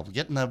Ferndale. We're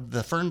getting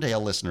the Ferndale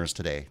listeners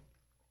today.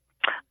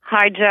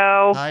 Hi,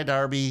 Joe. Hi,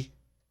 Darby.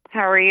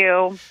 How are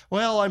you?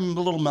 Well, I'm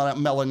a little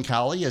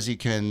melancholy, as you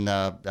can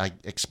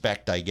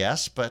expect, I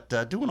guess,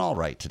 but doing all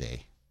right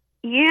today.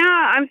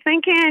 Yeah, I'm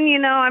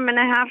thinking, I'm going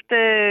to have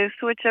to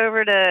switch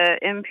over to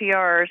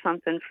NPR or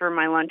something for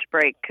my lunch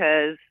break,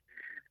 because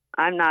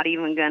I'm not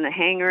even going to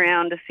hang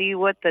around to see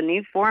what the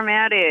new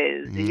format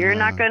is. Yeah. You're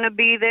not going to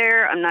be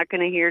there. I'm not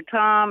going to hear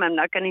Tom. I'm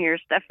not going to hear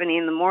Stephanie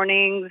in the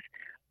mornings.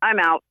 I'm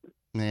out.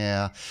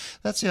 Yeah,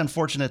 that's the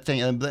unfortunate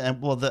thing.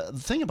 Well, the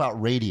thing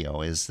about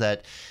radio is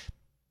that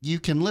you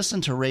can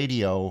listen to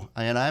radio,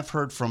 and I've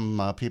heard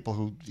from people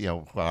who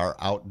are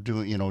out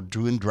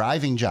doing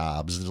driving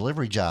jobs,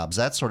 delivery jobs,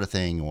 that sort of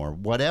thing, or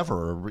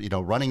whatever,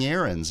 running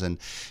errands, and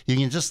you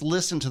can just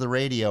listen to the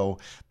radio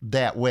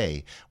that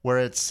way. Where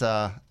it's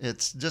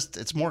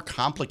more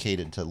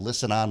complicated to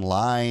listen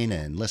online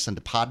and listen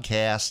to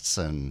podcasts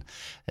and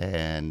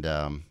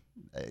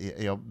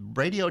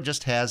radio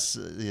just has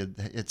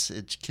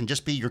it can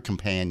just be your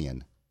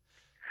companion.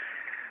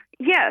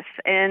 Yes,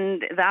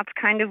 and that's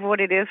kind of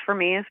what it is for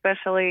me,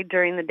 especially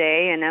during the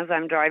day and as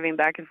I'm driving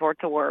back and forth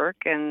to work.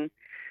 And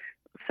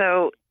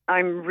so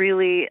I'm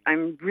really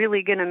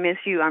going to miss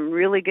you. I'm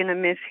really going to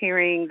miss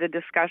hearing the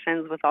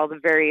discussions with all the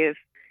various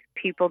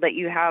people that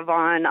you have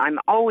on. I'm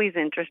always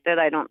interested.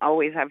 I don't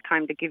always have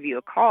time to give you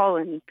a call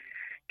and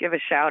give a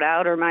shout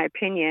out or my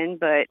opinion,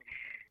 but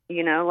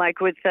like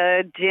with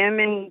Jim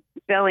in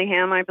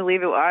Bellingham, I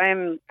believe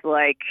I'm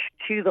like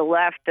to the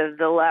left of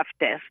the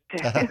leftist.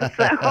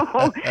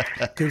 So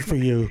good for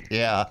you.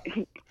 Yeah,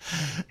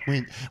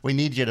 we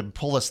need you to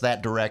pull us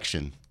that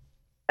direction.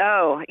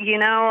 Oh,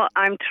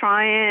 I'm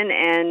trying,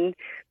 and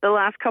the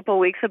last couple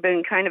of weeks have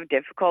been kind of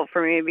difficult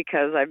for me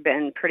because I've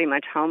been pretty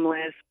much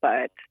homeless.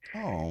 But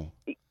I'm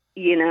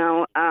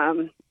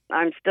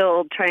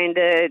still trying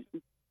to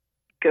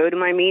go to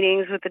my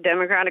meetings with the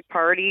Democratic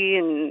Party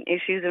and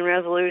issues and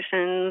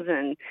resolutions,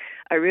 and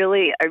I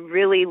really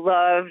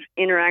loved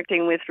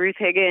interacting with Ruth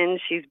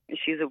Higgins. She's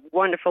a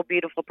wonderful,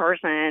 beautiful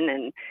person,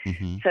 and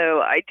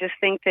so I just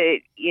think that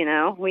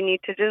we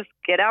need to just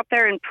get out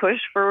there and push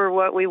for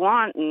what we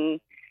want,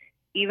 and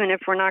even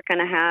if we're not going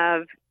to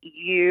have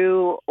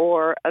you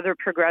or other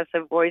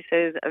progressive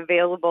voices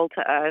available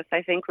to us,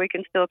 I think we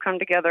can still come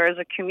together as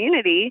a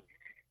community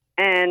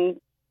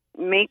and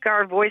make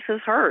our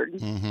voices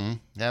heard.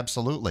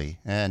 Absolutely.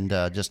 And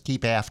just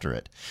keep after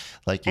it,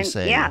 like you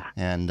say. Yeah.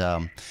 And,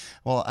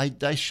 well,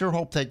 I sure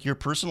hope that your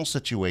personal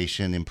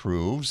situation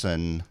improves.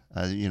 And,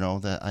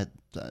 that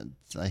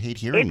I hate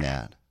hearing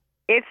that.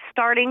 It's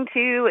starting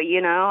to,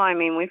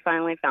 we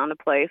finally found a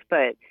place,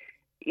 but,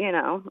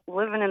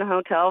 living in a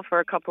hotel for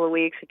a couple of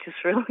weeks, it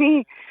just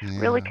really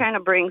kind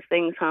of brings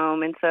things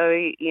home. And so,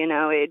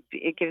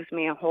 it gives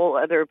me a whole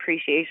other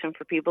appreciation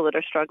for people that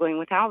are struggling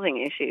with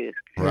housing issues.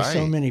 There are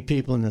so many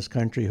people in this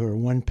country who are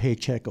one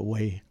paycheck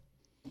away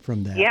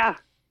from that. Yeah.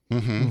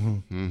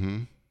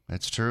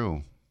 That's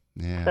true.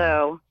 Yeah.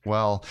 So,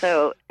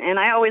 and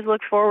I always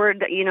look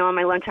forward, on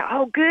my lunch.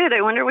 Oh, good.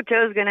 I wonder what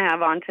Joe's going to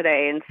have on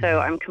today. And so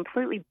I'm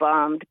completely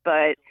bummed,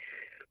 but,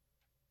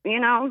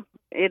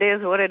 it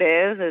is what it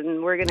is,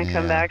 and we're going to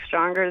come back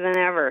stronger than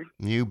ever.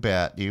 You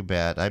bet.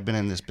 I've been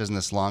in this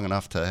business long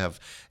enough to have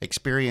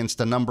experienced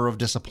a number of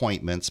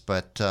disappointments,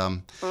 but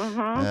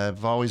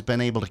I've always been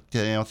able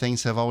to,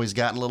 things have always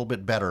gotten a little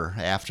bit better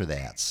after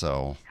that.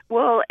 So.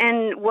 Well,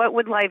 and what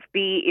would life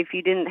be if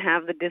you didn't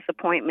have the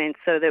disappointment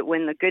so that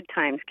when the good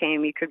times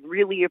came, you could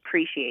really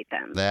appreciate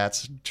them?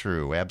 That's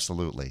true.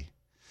 Absolutely.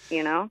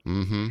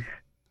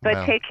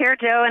 But take care,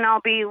 Joe, and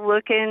I'll be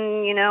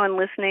looking, and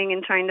listening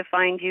and trying to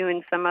find you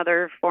in some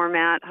other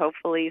format,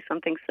 hopefully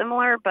something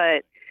similar.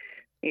 But,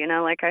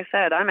 like I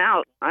said, I'm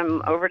out.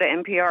 I'm over to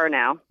NPR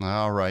now.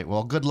 All right.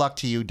 Well, good luck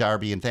to you,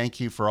 Darby, and thank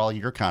you for all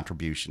your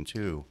contribution,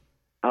 too.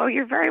 Oh,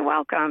 you're very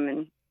welcome,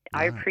 and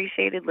I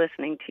appreciated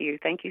listening to you.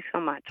 Thank you so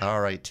much. All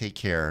right. Take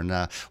care. And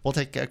we'll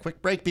take a quick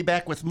break. Be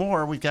back with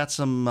more. We've got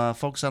some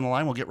folks on the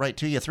line. We'll get right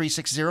to you.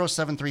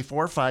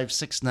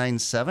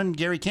 360-734-5697.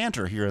 Gary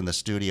Kanter here in the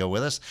studio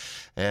with us.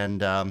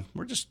 And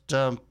we're just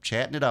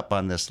chatting it up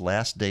on this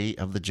last day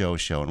of the Joe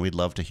Show. And we'd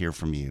love to hear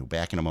from you.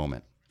 Back in a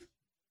moment.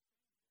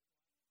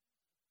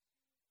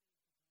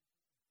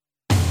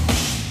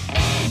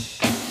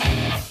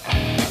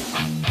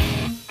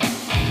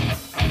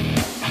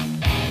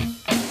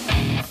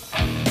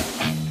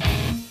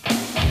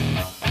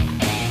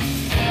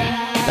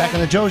 Back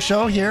on the Joe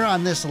Show here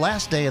on this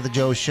last day of the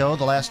Joe Show,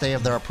 the last day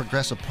of their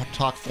Progressive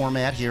Talk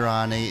format here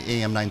on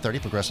AM 930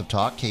 Progressive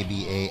Talk,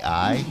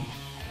 KBAI,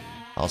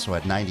 also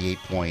at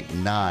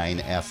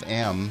 98.9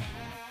 FM.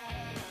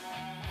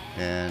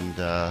 And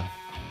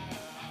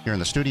here in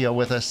the studio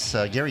with us,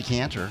 Gary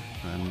Kanter.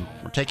 And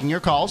we're taking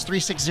your calls,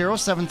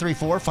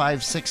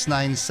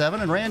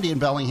 360-734-5697. And Randy in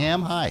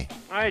Bellingham, hi.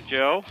 Hi,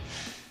 Joe.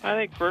 I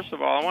think, first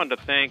of all, I wanted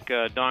to thank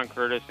Don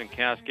Curtis and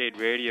Cascade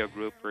Radio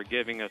Group for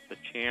giving us a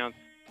chance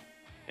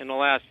in the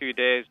last few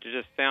days to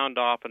just sound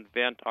off and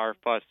vent our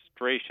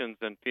frustrations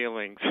and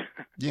feelings.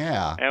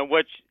 Yeah. And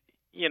which,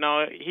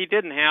 he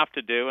didn't have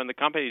to do, and the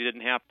company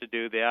didn't have to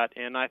do that.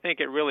 And I think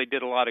it really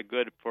did a lot of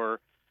good for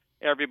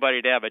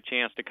everybody to have a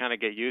chance to kind of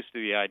get used to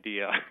the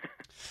idea.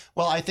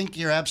 Well, I think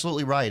you're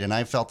absolutely right, and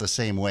I felt the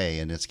same way,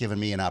 and it's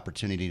given me an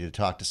opportunity to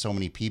talk to so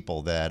many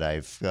people that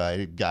I've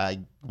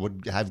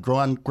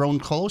grown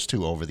close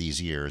to over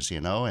these years,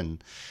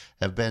 and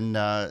have been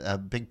a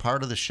big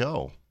part of the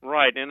show.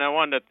 Right, and I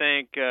wanted to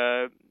thank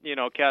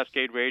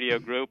Cascade Radio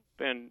Group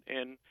and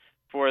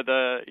for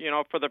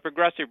the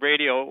progressive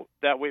radio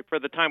for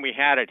the time we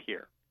had it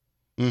here.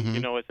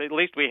 Mm-hmm. At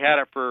least we had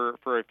it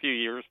for a few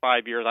years,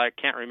 5 years. I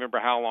can't remember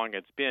how long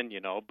it's been,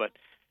 but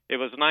it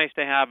was nice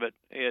to have it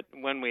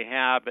when we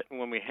had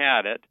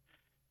it,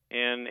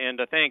 and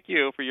to thank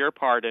you for your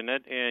part in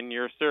it and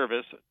your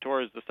service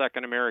towards the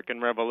Second American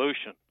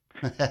Revolution.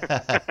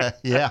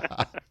 Yeah.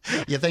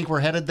 You think we're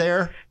headed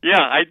there?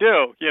 Yeah, I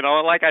do.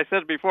 Like I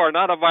said before,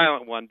 not a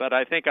violent one, but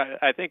I think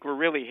we're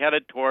really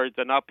headed towards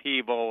an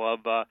upheaval of,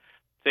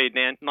 say,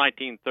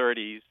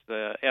 1930s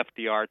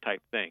FDR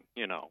type thing.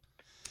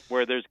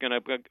 where there's going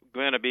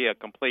to be a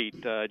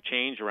complete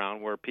change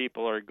around, where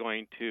people are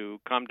going to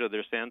come to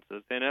their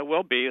senses, and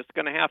it's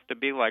going to have to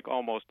be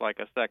almost like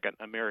a second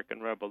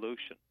American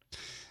Revolution,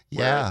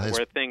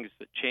 where things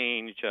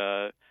change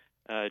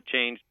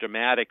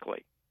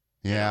dramatically.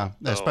 Yeah,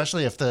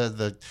 especially if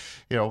the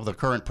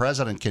current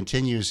president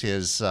continues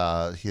his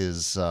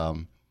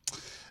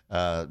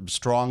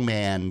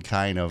strongman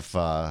kind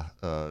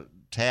of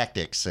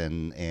tactics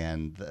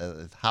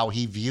and how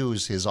he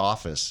views his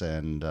office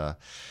and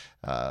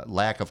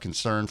lack of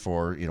concern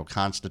for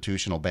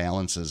constitutional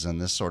balances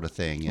and this sort of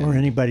thing, or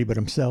anybody but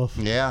himself.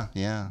 Yeah,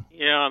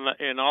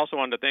 and also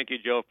wanted to thank you,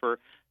 Joe, for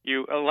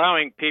you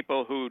allowing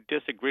people who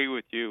disagree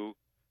with you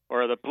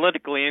or the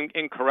politically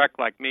incorrect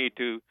like me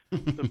to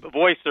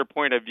voice their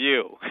point of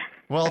view.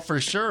 Well,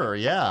 for sure,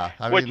 yeah.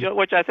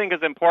 Which I think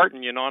is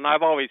important, and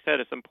I've always said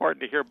it's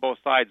important to hear both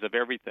sides of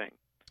everything.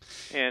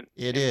 And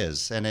it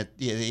is, and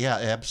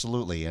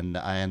absolutely,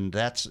 and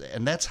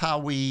that's how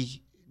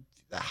we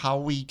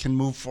can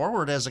move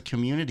forward as a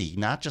community,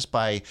 not just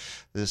by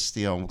this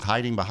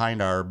hiding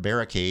behind our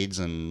barricades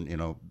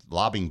and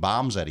lobbing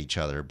bombs at each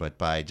other, but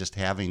by just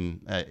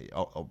having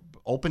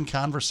open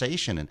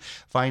conversation and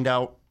find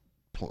out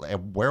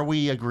where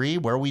we agree,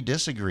 where we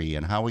disagree,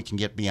 and how we can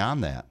get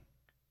beyond that.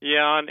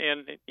 Yeah,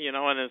 and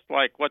it's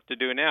like what to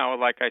do now.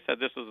 Like I said,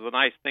 this is the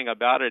nice thing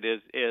about it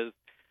is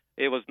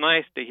it was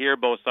nice to hear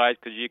both sides,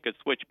 because you could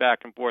switch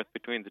back and forth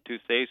between the two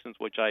stations,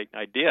 which I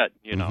did,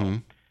 Mm-hmm.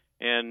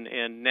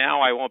 And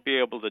now I won't be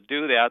able to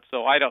do that.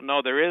 So I don't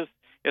know.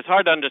 It's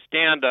hard to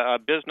understand a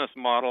business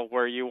model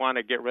where you want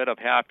to get rid of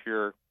half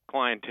your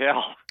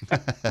clientele,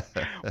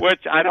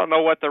 which I don't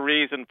know what the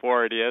reason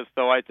for it is.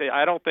 So I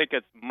don't think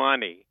it's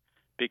money,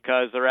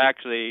 because they're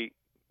actually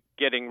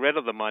getting rid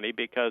of the money,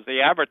 because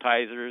the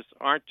advertisers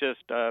aren't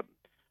just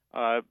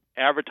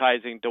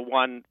advertising to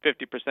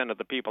 50% of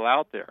the people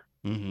out there.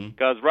 Mm-hmm.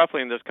 Because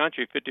roughly in this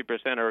country,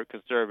 50% are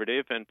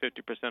conservative and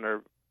 50%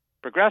 are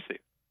progressive.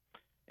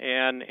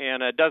 And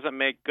it doesn't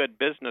make good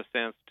business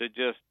sense to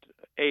just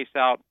ace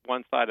out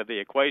one side of the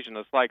equation.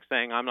 It's like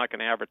saying, I'm not going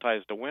to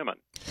advertise to women.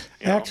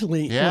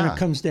 Actually, when it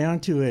comes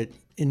down to it,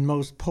 in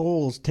most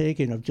polls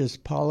taken of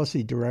just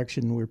policy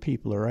direction where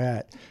people are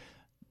at,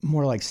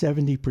 more like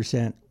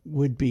 70%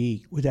 would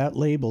be, without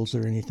labels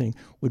or anything,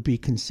 would be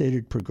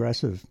considered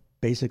progressive,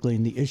 basically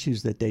in the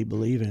issues that they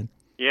believe in.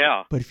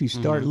 Yeah. But if you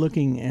start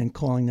looking and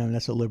calling them,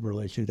 that's a liberal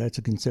issue, that's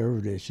a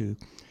conservative issue,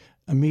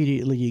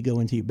 immediately you go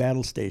into your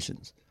battle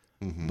stations.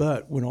 Mm-hmm.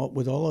 But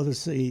with all of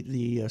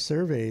the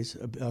surveys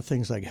about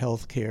things like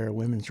health care,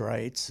 women's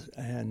rights,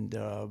 and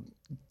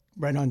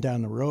right on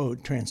down the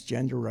road,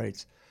 transgender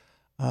rights,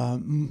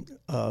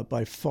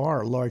 by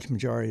far a large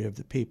majority of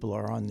the people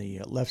are on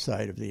the left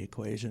side of the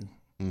equation.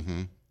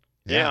 Mm-hmm.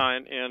 Yeah,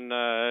 and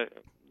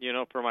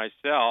for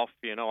myself,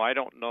 I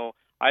don't know.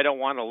 I don't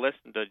want to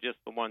listen to just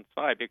the one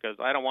side, because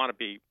I don't want to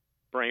be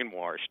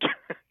brainwashed.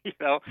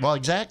 Well,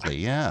 exactly.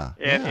 Yeah.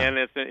 And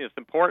it's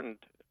important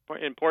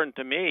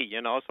to me.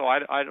 So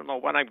I don't know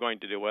what I'm going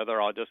to do.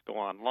 Whether I'll just go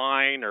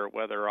online or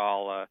whether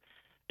I'll.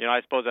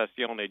 I suppose that's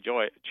the only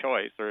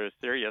choice, or is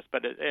serious.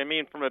 But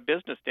from a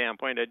business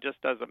standpoint, it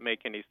just doesn't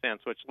make any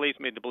sense, which leads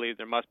me to believe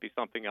there must be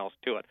something else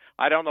to it.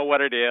 I don't know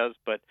what it is,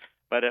 but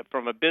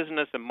from a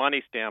business and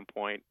money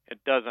standpoint,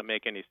 it doesn't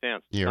make any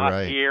sense. You're not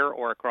right. here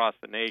or across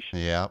the nation.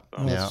 Yeah.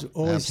 So. It's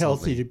always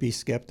healthy to be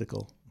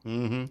skeptical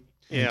and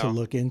to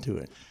look into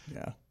it.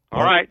 Yeah.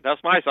 All right,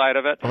 that's my side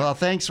of it. Well,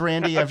 thanks,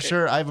 Randy. I'm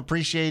sure I've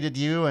appreciated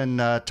you and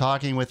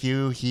talking with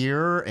you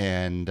here.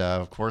 And,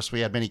 of course,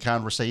 we had many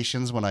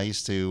conversations when I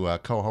used to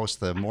co-host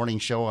the morning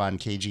show on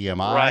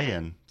KGMI. Right.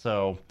 And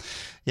so,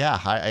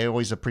 yeah, I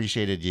always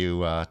appreciated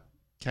you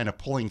kind of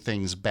pulling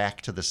things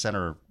back to the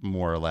center,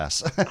 more or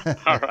less.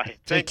 All right.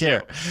 Take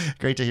care.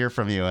 Great to hear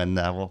from you. And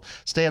we'll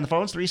stay on the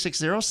phones,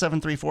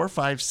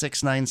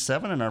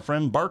 360-734-5697. And our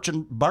friend Bart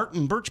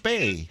in Birch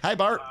Bay. Hi,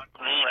 Bart.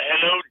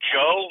 Hello,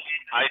 Joe.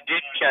 I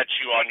did catch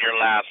you on your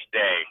last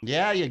day.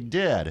 Yeah, you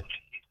did.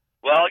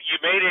 Well, you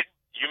made it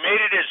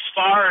as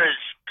far as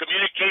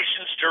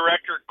communications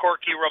director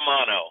Corky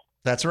Romano.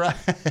 That's right.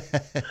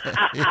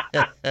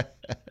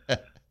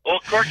 Well,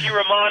 Corky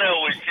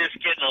Romano was just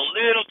getting a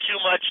little too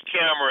much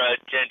camera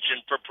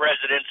attention for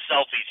President's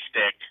selfie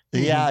stick.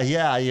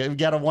 Yeah, you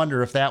got to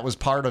wonder if that was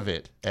part of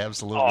it.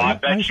 Absolutely. Oh, I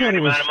bet you the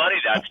amount of money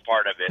that's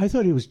part of it. I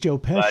thought he was Joe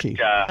Pesci.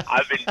 But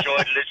I've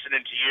enjoyed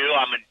listening to you.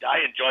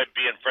 I enjoyed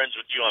being friends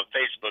with you on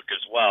Facebook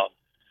as well.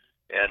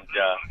 And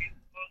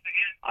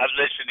I've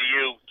listened to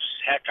you.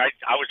 Heck,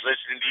 I was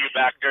listening to you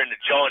back during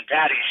the Joe and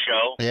Patty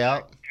show.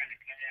 Yeah.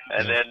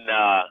 And then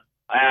I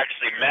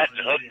actually met and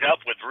hooked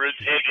up with Ruth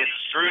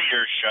Higgins through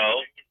your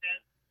show.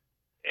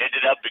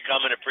 Ended up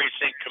becoming a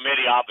precinct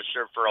committee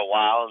officer for a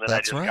while, and then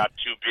I just got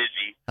too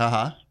busy.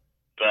 Uh-huh.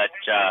 But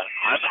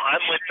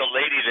I'm with the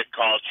lady that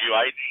called you.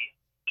 I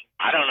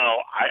don't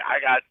know.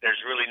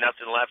 There's really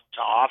nothing left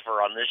to offer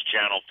on this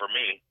channel for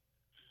me.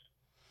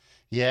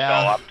 Yeah.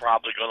 So I'm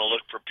probably going to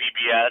look for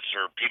PBS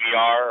or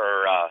PBR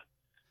or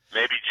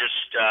maybe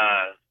just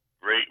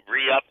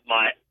re-up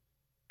my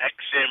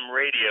XM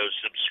radio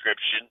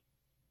subscription.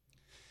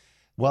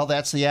 Well,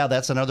 that's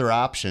another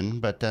option,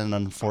 but then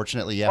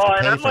unfortunately you have to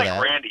and pay I'm for like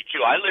that. Randy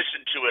too. I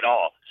listen to it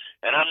all,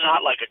 and I'm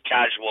not like a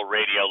casual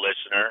radio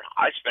listener.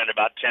 I spend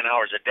about 10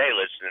 hours a day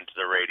listening to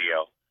the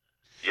radio.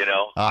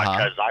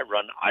 Because I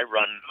run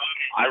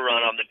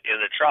in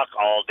the truck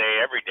all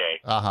day, every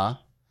day.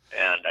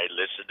 And I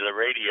listen to the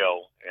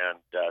radio, and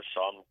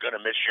so I'm going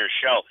to miss your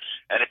show.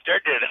 And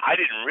I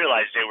didn't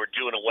realize they were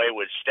doing away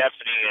with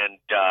Stephanie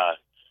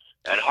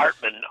and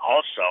Hartman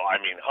also. I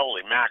mean,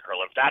 holy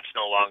mackerel! If that's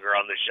no longer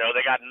on the show,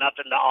 they got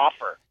nothing to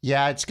offer.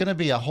 Yeah, it's going to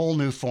be a whole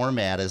new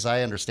format, as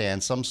I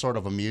understand, some sort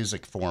of a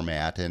music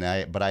format,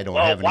 but I don't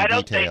have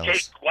any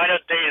details. Why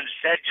don't they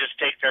instead just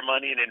take their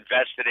money and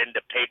invest it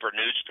into paper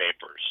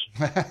newspapers?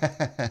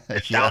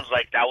 It sounds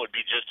like that would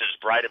be just as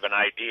bright of an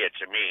idea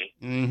to me.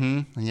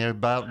 Mm-hmm. You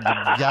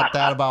got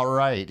that about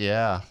right.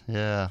 Yeah.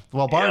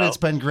 Well, Bart, it's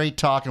been great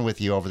talking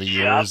with you over the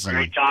years. Yeah,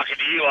 great talking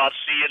to you. I'll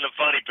see you in the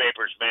funny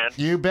papers, man.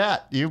 You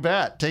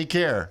bet. Take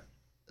care.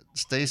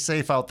 Stay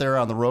safe out there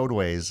on the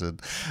roadways.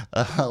 And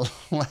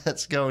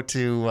let's go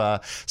to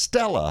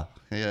Stella.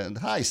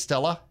 Hi,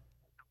 Stella.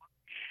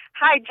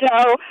 Hi,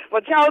 Joe.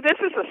 Well, Joe, this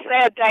is a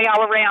sad day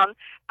all around.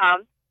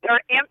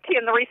 They're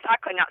emptying the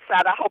recycling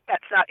outside. I hope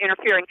that's not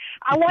interfering.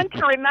 I want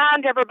to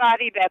remind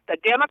everybody that the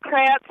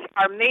Democrats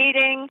are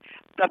meeting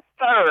the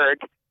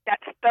 3rd.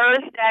 That's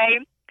Thursday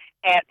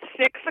at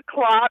 6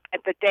 o'clock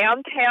at the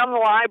downtown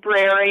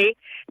library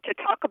to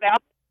talk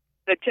about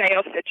the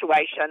jail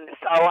situation.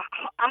 So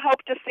I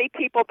hope to see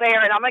people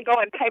there, and I'm going to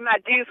go and pay my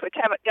dues, which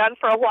I haven't done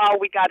for a while.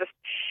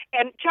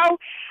 And Joe,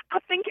 I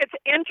think it's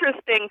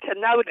interesting to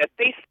know that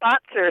these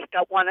sponsors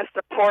don't want to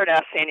support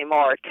us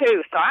anymore,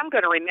 too. So I'm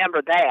going to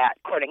remember that,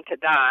 according to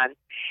Don.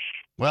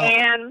 Well,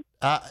 and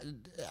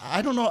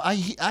I don't know. I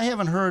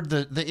haven't heard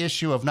the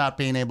issue of not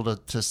being able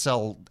to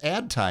sell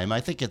ad time.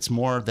 I think it's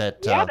more that...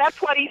 Yeah,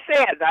 that's what he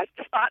said. The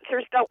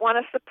sponsors don't want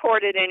to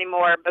support it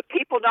anymore, but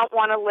people don't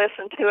want to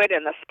listen to it,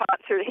 and the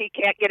sponsor, he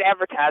can't get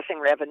advertising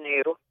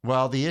revenue.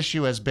 Well, the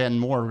issue has been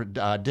more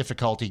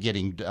difficulty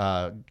getting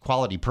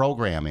quality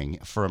programming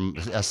from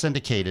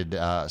syndicating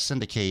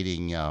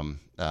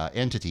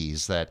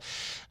entities that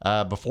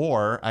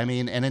before, I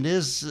mean, and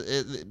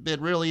it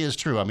really is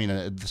true. I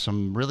mean,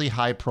 some really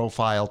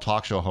high-profile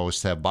talk show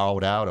hosts have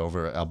bowed out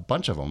over a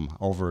bunch of them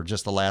over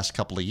just the last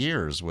couple of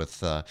years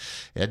with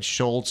Ed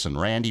Schultz and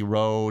Randy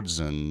Rhodes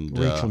and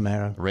Rachel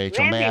Maddow. Randy's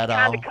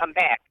trying to come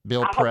back.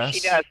 Bill I Press. hope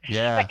she does.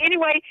 Yeah. But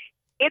anyway,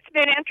 it's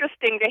been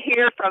interesting to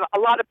hear from a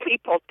lot of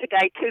people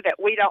today, too,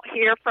 that we don't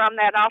hear from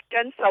that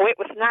often. So it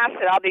was nice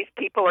that all these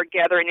people are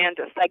gathering in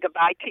to say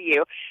goodbye to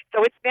you.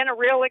 So it's been a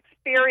real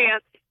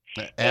experience.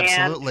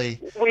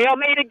 Absolutely. And we'll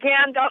meet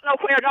again. Don't know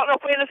where, don't know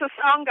when as the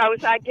song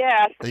goes, I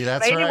guess.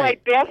 That's but anyway,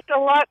 right. Best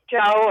of luck,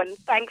 Joe, and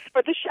thanks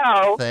for the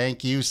show.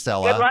 Thank you,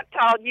 Stella. Good luck to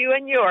all you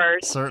and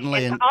yours.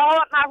 Certainly. And to all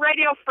of my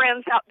radio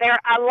friends out there,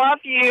 I love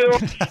you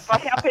for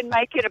helping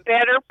make it a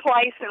better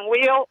place, and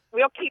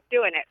we'll keep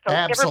doing it. So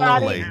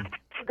absolutely. Everybody,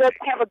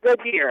 have a good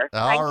year.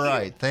 All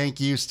right. Thank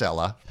you,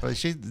 Stella. Well,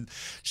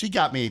 she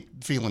got me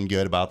feeling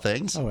good about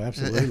things. Oh,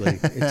 absolutely.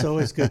 It's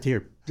always good to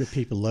hear that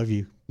people love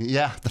you.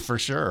 Yeah, for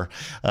sure.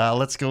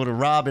 Let's go to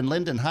Rob in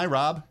Linden. Hi,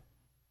 Rob.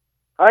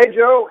 Hi,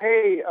 Joe.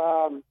 Hey,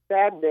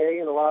 sad day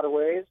in a lot of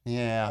ways.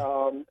 Yeah.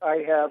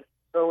 I have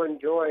so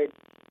enjoyed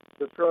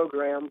the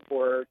program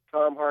for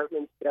Tom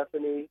Hartman,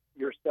 Stephanie,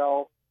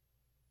 yourself,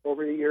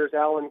 over the years,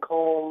 Alan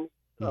Colmes,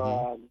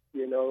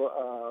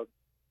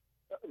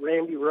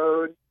 Randy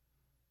Rhodes,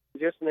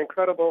 just an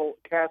incredible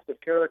cast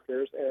of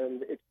characters,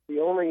 and it's the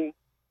only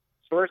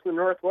source in the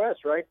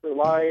Northwest, right, for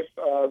live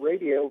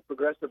radio,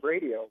 progressive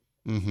radio.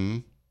 Mm-hmm.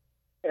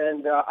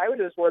 And I was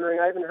just wondering,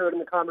 I haven't heard in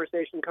the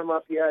conversation come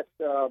up yet,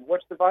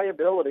 what's the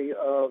viability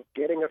of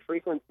getting a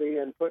frequency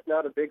and putting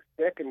out a big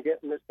stick and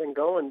getting this thing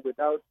going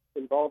without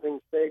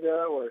involving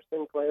Sega or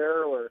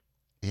Sinclair or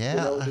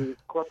the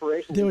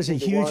corporations? There was a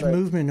huge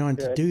movement on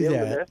to do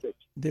that.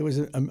 There was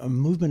a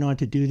movement on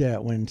to do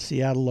that when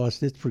Seattle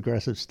lost its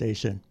progressive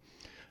station,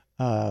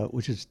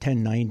 which is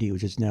 1090,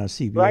 which is now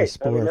CBS Sports.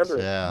 I remember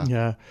it.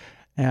 Yeah.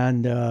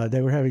 And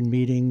they were having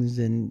meetings,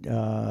 and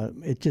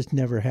it just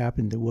never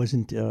happened. There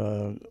wasn't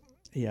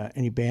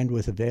any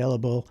bandwidth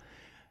available,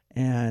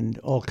 and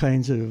all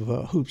kinds of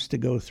hoops to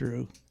go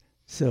through.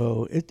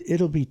 So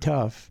it'll be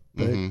tough,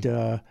 but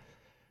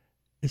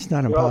it's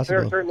not impossible. Well,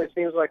 there certainly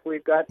seems like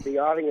we've got the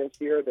audience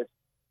here that's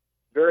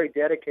very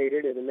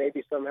dedicated, and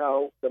maybe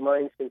somehow the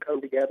minds can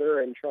come together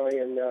and try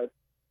and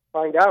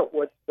find out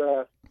what's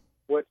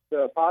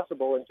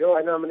possible. And Joe,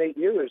 I nominate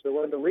you as the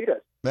one to lead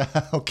us.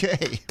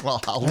 Okay. Well,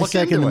 I'll I look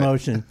second into the it.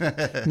 motion.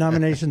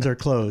 Nominations are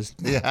closed.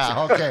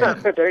 Yeah.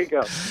 Okay. There you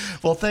go.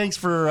 Well, thanks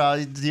for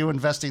you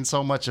investing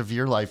so much of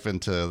your life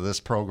into this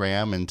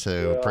program,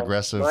 into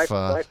progressive. My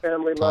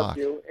family talk. loves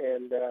you,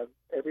 and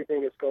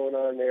everything that's going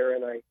on there.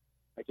 And I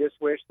just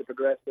wish the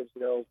progressives,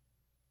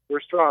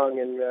 we're strong,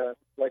 and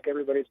like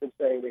everybody's been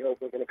saying, we hope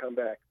we're going to come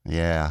back.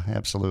 Yeah,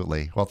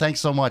 absolutely. Well, thanks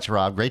so much,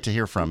 Rob. Great to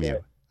hear from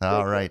you.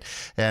 All right.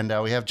 And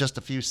we have just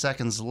a few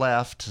seconds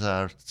left.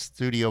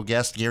 Studio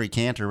guest Gary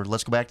Kanter.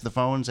 Let's go back to the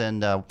phones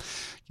and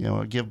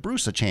give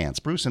Bruce a chance.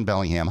 Bruce in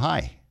Bellingham.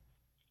 Hi.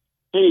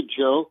 Hey,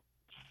 Joe.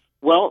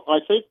 Well, I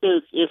think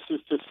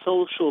it's a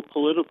social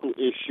political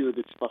issue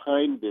that's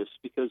behind this,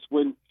 because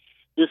when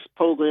this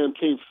program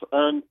came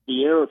on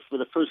the air for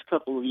the first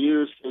couple of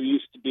years, there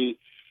used to be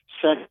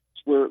sections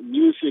where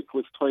music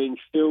was playing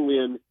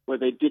fill-in where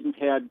they didn't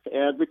have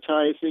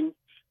advertising.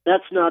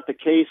 That's not the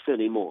case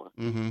anymore.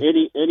 Mm-hmm.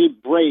 Any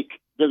break,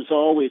 there's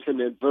always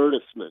an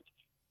advertisement.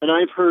 And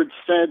I've heard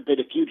said that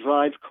if you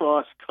drive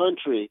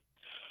cross-country,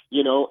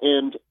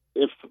 and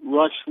if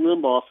Rush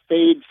Limbaugh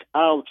fades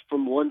out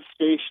from one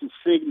station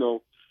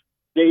signal,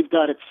 they've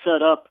got it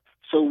set up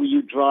so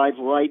you drive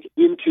right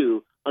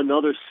into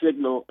another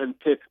signal and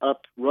pick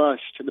up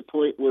Rush, to the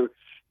point where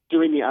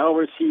during the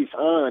hours he's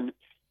on,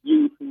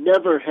 you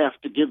never have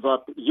to give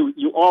up.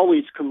 You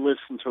always can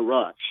listen to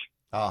Rush.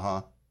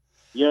 Uh-huh.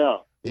 Yeah.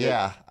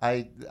 Yeah,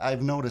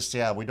 I've noticed,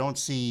 we don't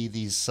see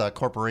these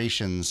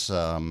corporations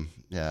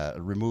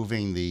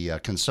removing the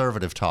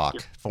conservative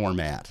talk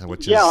format,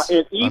 which is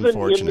and even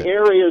unfortunate. in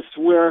areas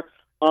where,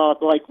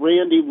 like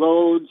Randy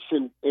Rhodes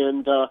and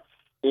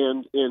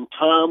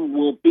Tom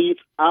will beat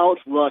out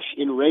Rush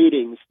in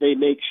ratings, they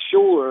make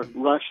sure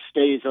Rush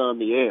stays on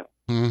the air.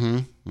 Mm-hmm.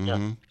 Mm-hmm.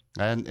 Yeah.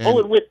 And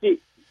and with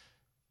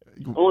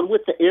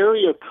the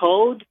area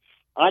code,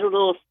 I don't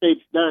know if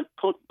they've not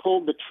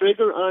pulled the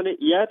trigger on it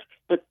yet,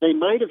 but they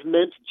might have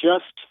meant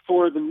just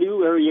for the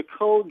new area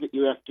code that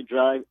you have to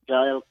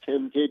dial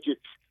 10 digits.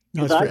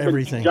 No, it's for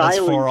everything. It's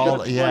for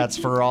all. It's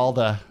for all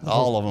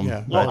of them.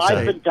 Yeah, well,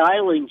 I've been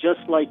dialing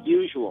just like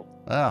usual.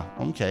 Oh,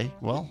 okay.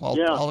 Well,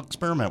 I'll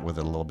experiment with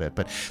it a little bit.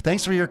 But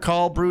thanks for your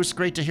call, Bruce.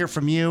 Great to hear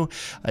from you.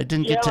 I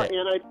didn't get to.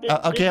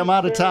 And okay, I'm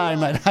out of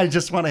time. I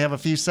just want to have a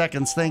few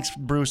seconds. Thanks,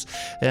 Bruce.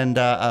 And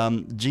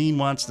Gene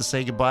wants to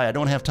say goodbye. I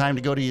don't have time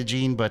to go to you,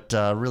 Gene, but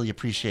really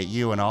appreciate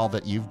you and all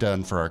that you've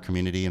done for our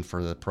community and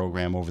for the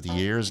program over the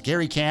years.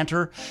 Gary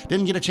Kanter,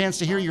 didn't get a chance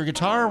to hear your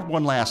guitar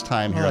one last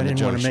time here on the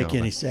Joe Show. I didn't want to make you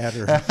any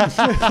sadder.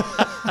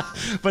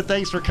 But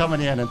thanks for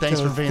coming in, and thanks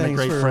for being a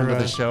great friend of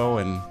the show.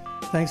 And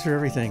thanks for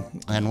everything.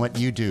 And what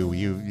you do.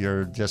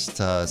 You're just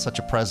such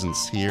a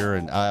presence here,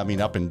 and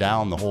up and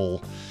down the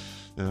whole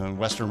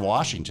Western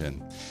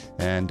Washington.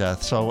 And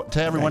so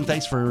to everyone,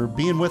 thanks for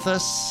being with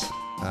us.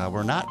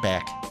 We're not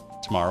back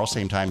tomorrow,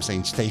 same time,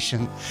 same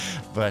station.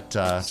 But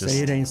just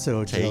say it ain't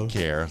so, Joe. Take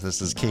care.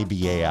 This is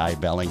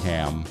KBAI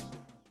Bellingham.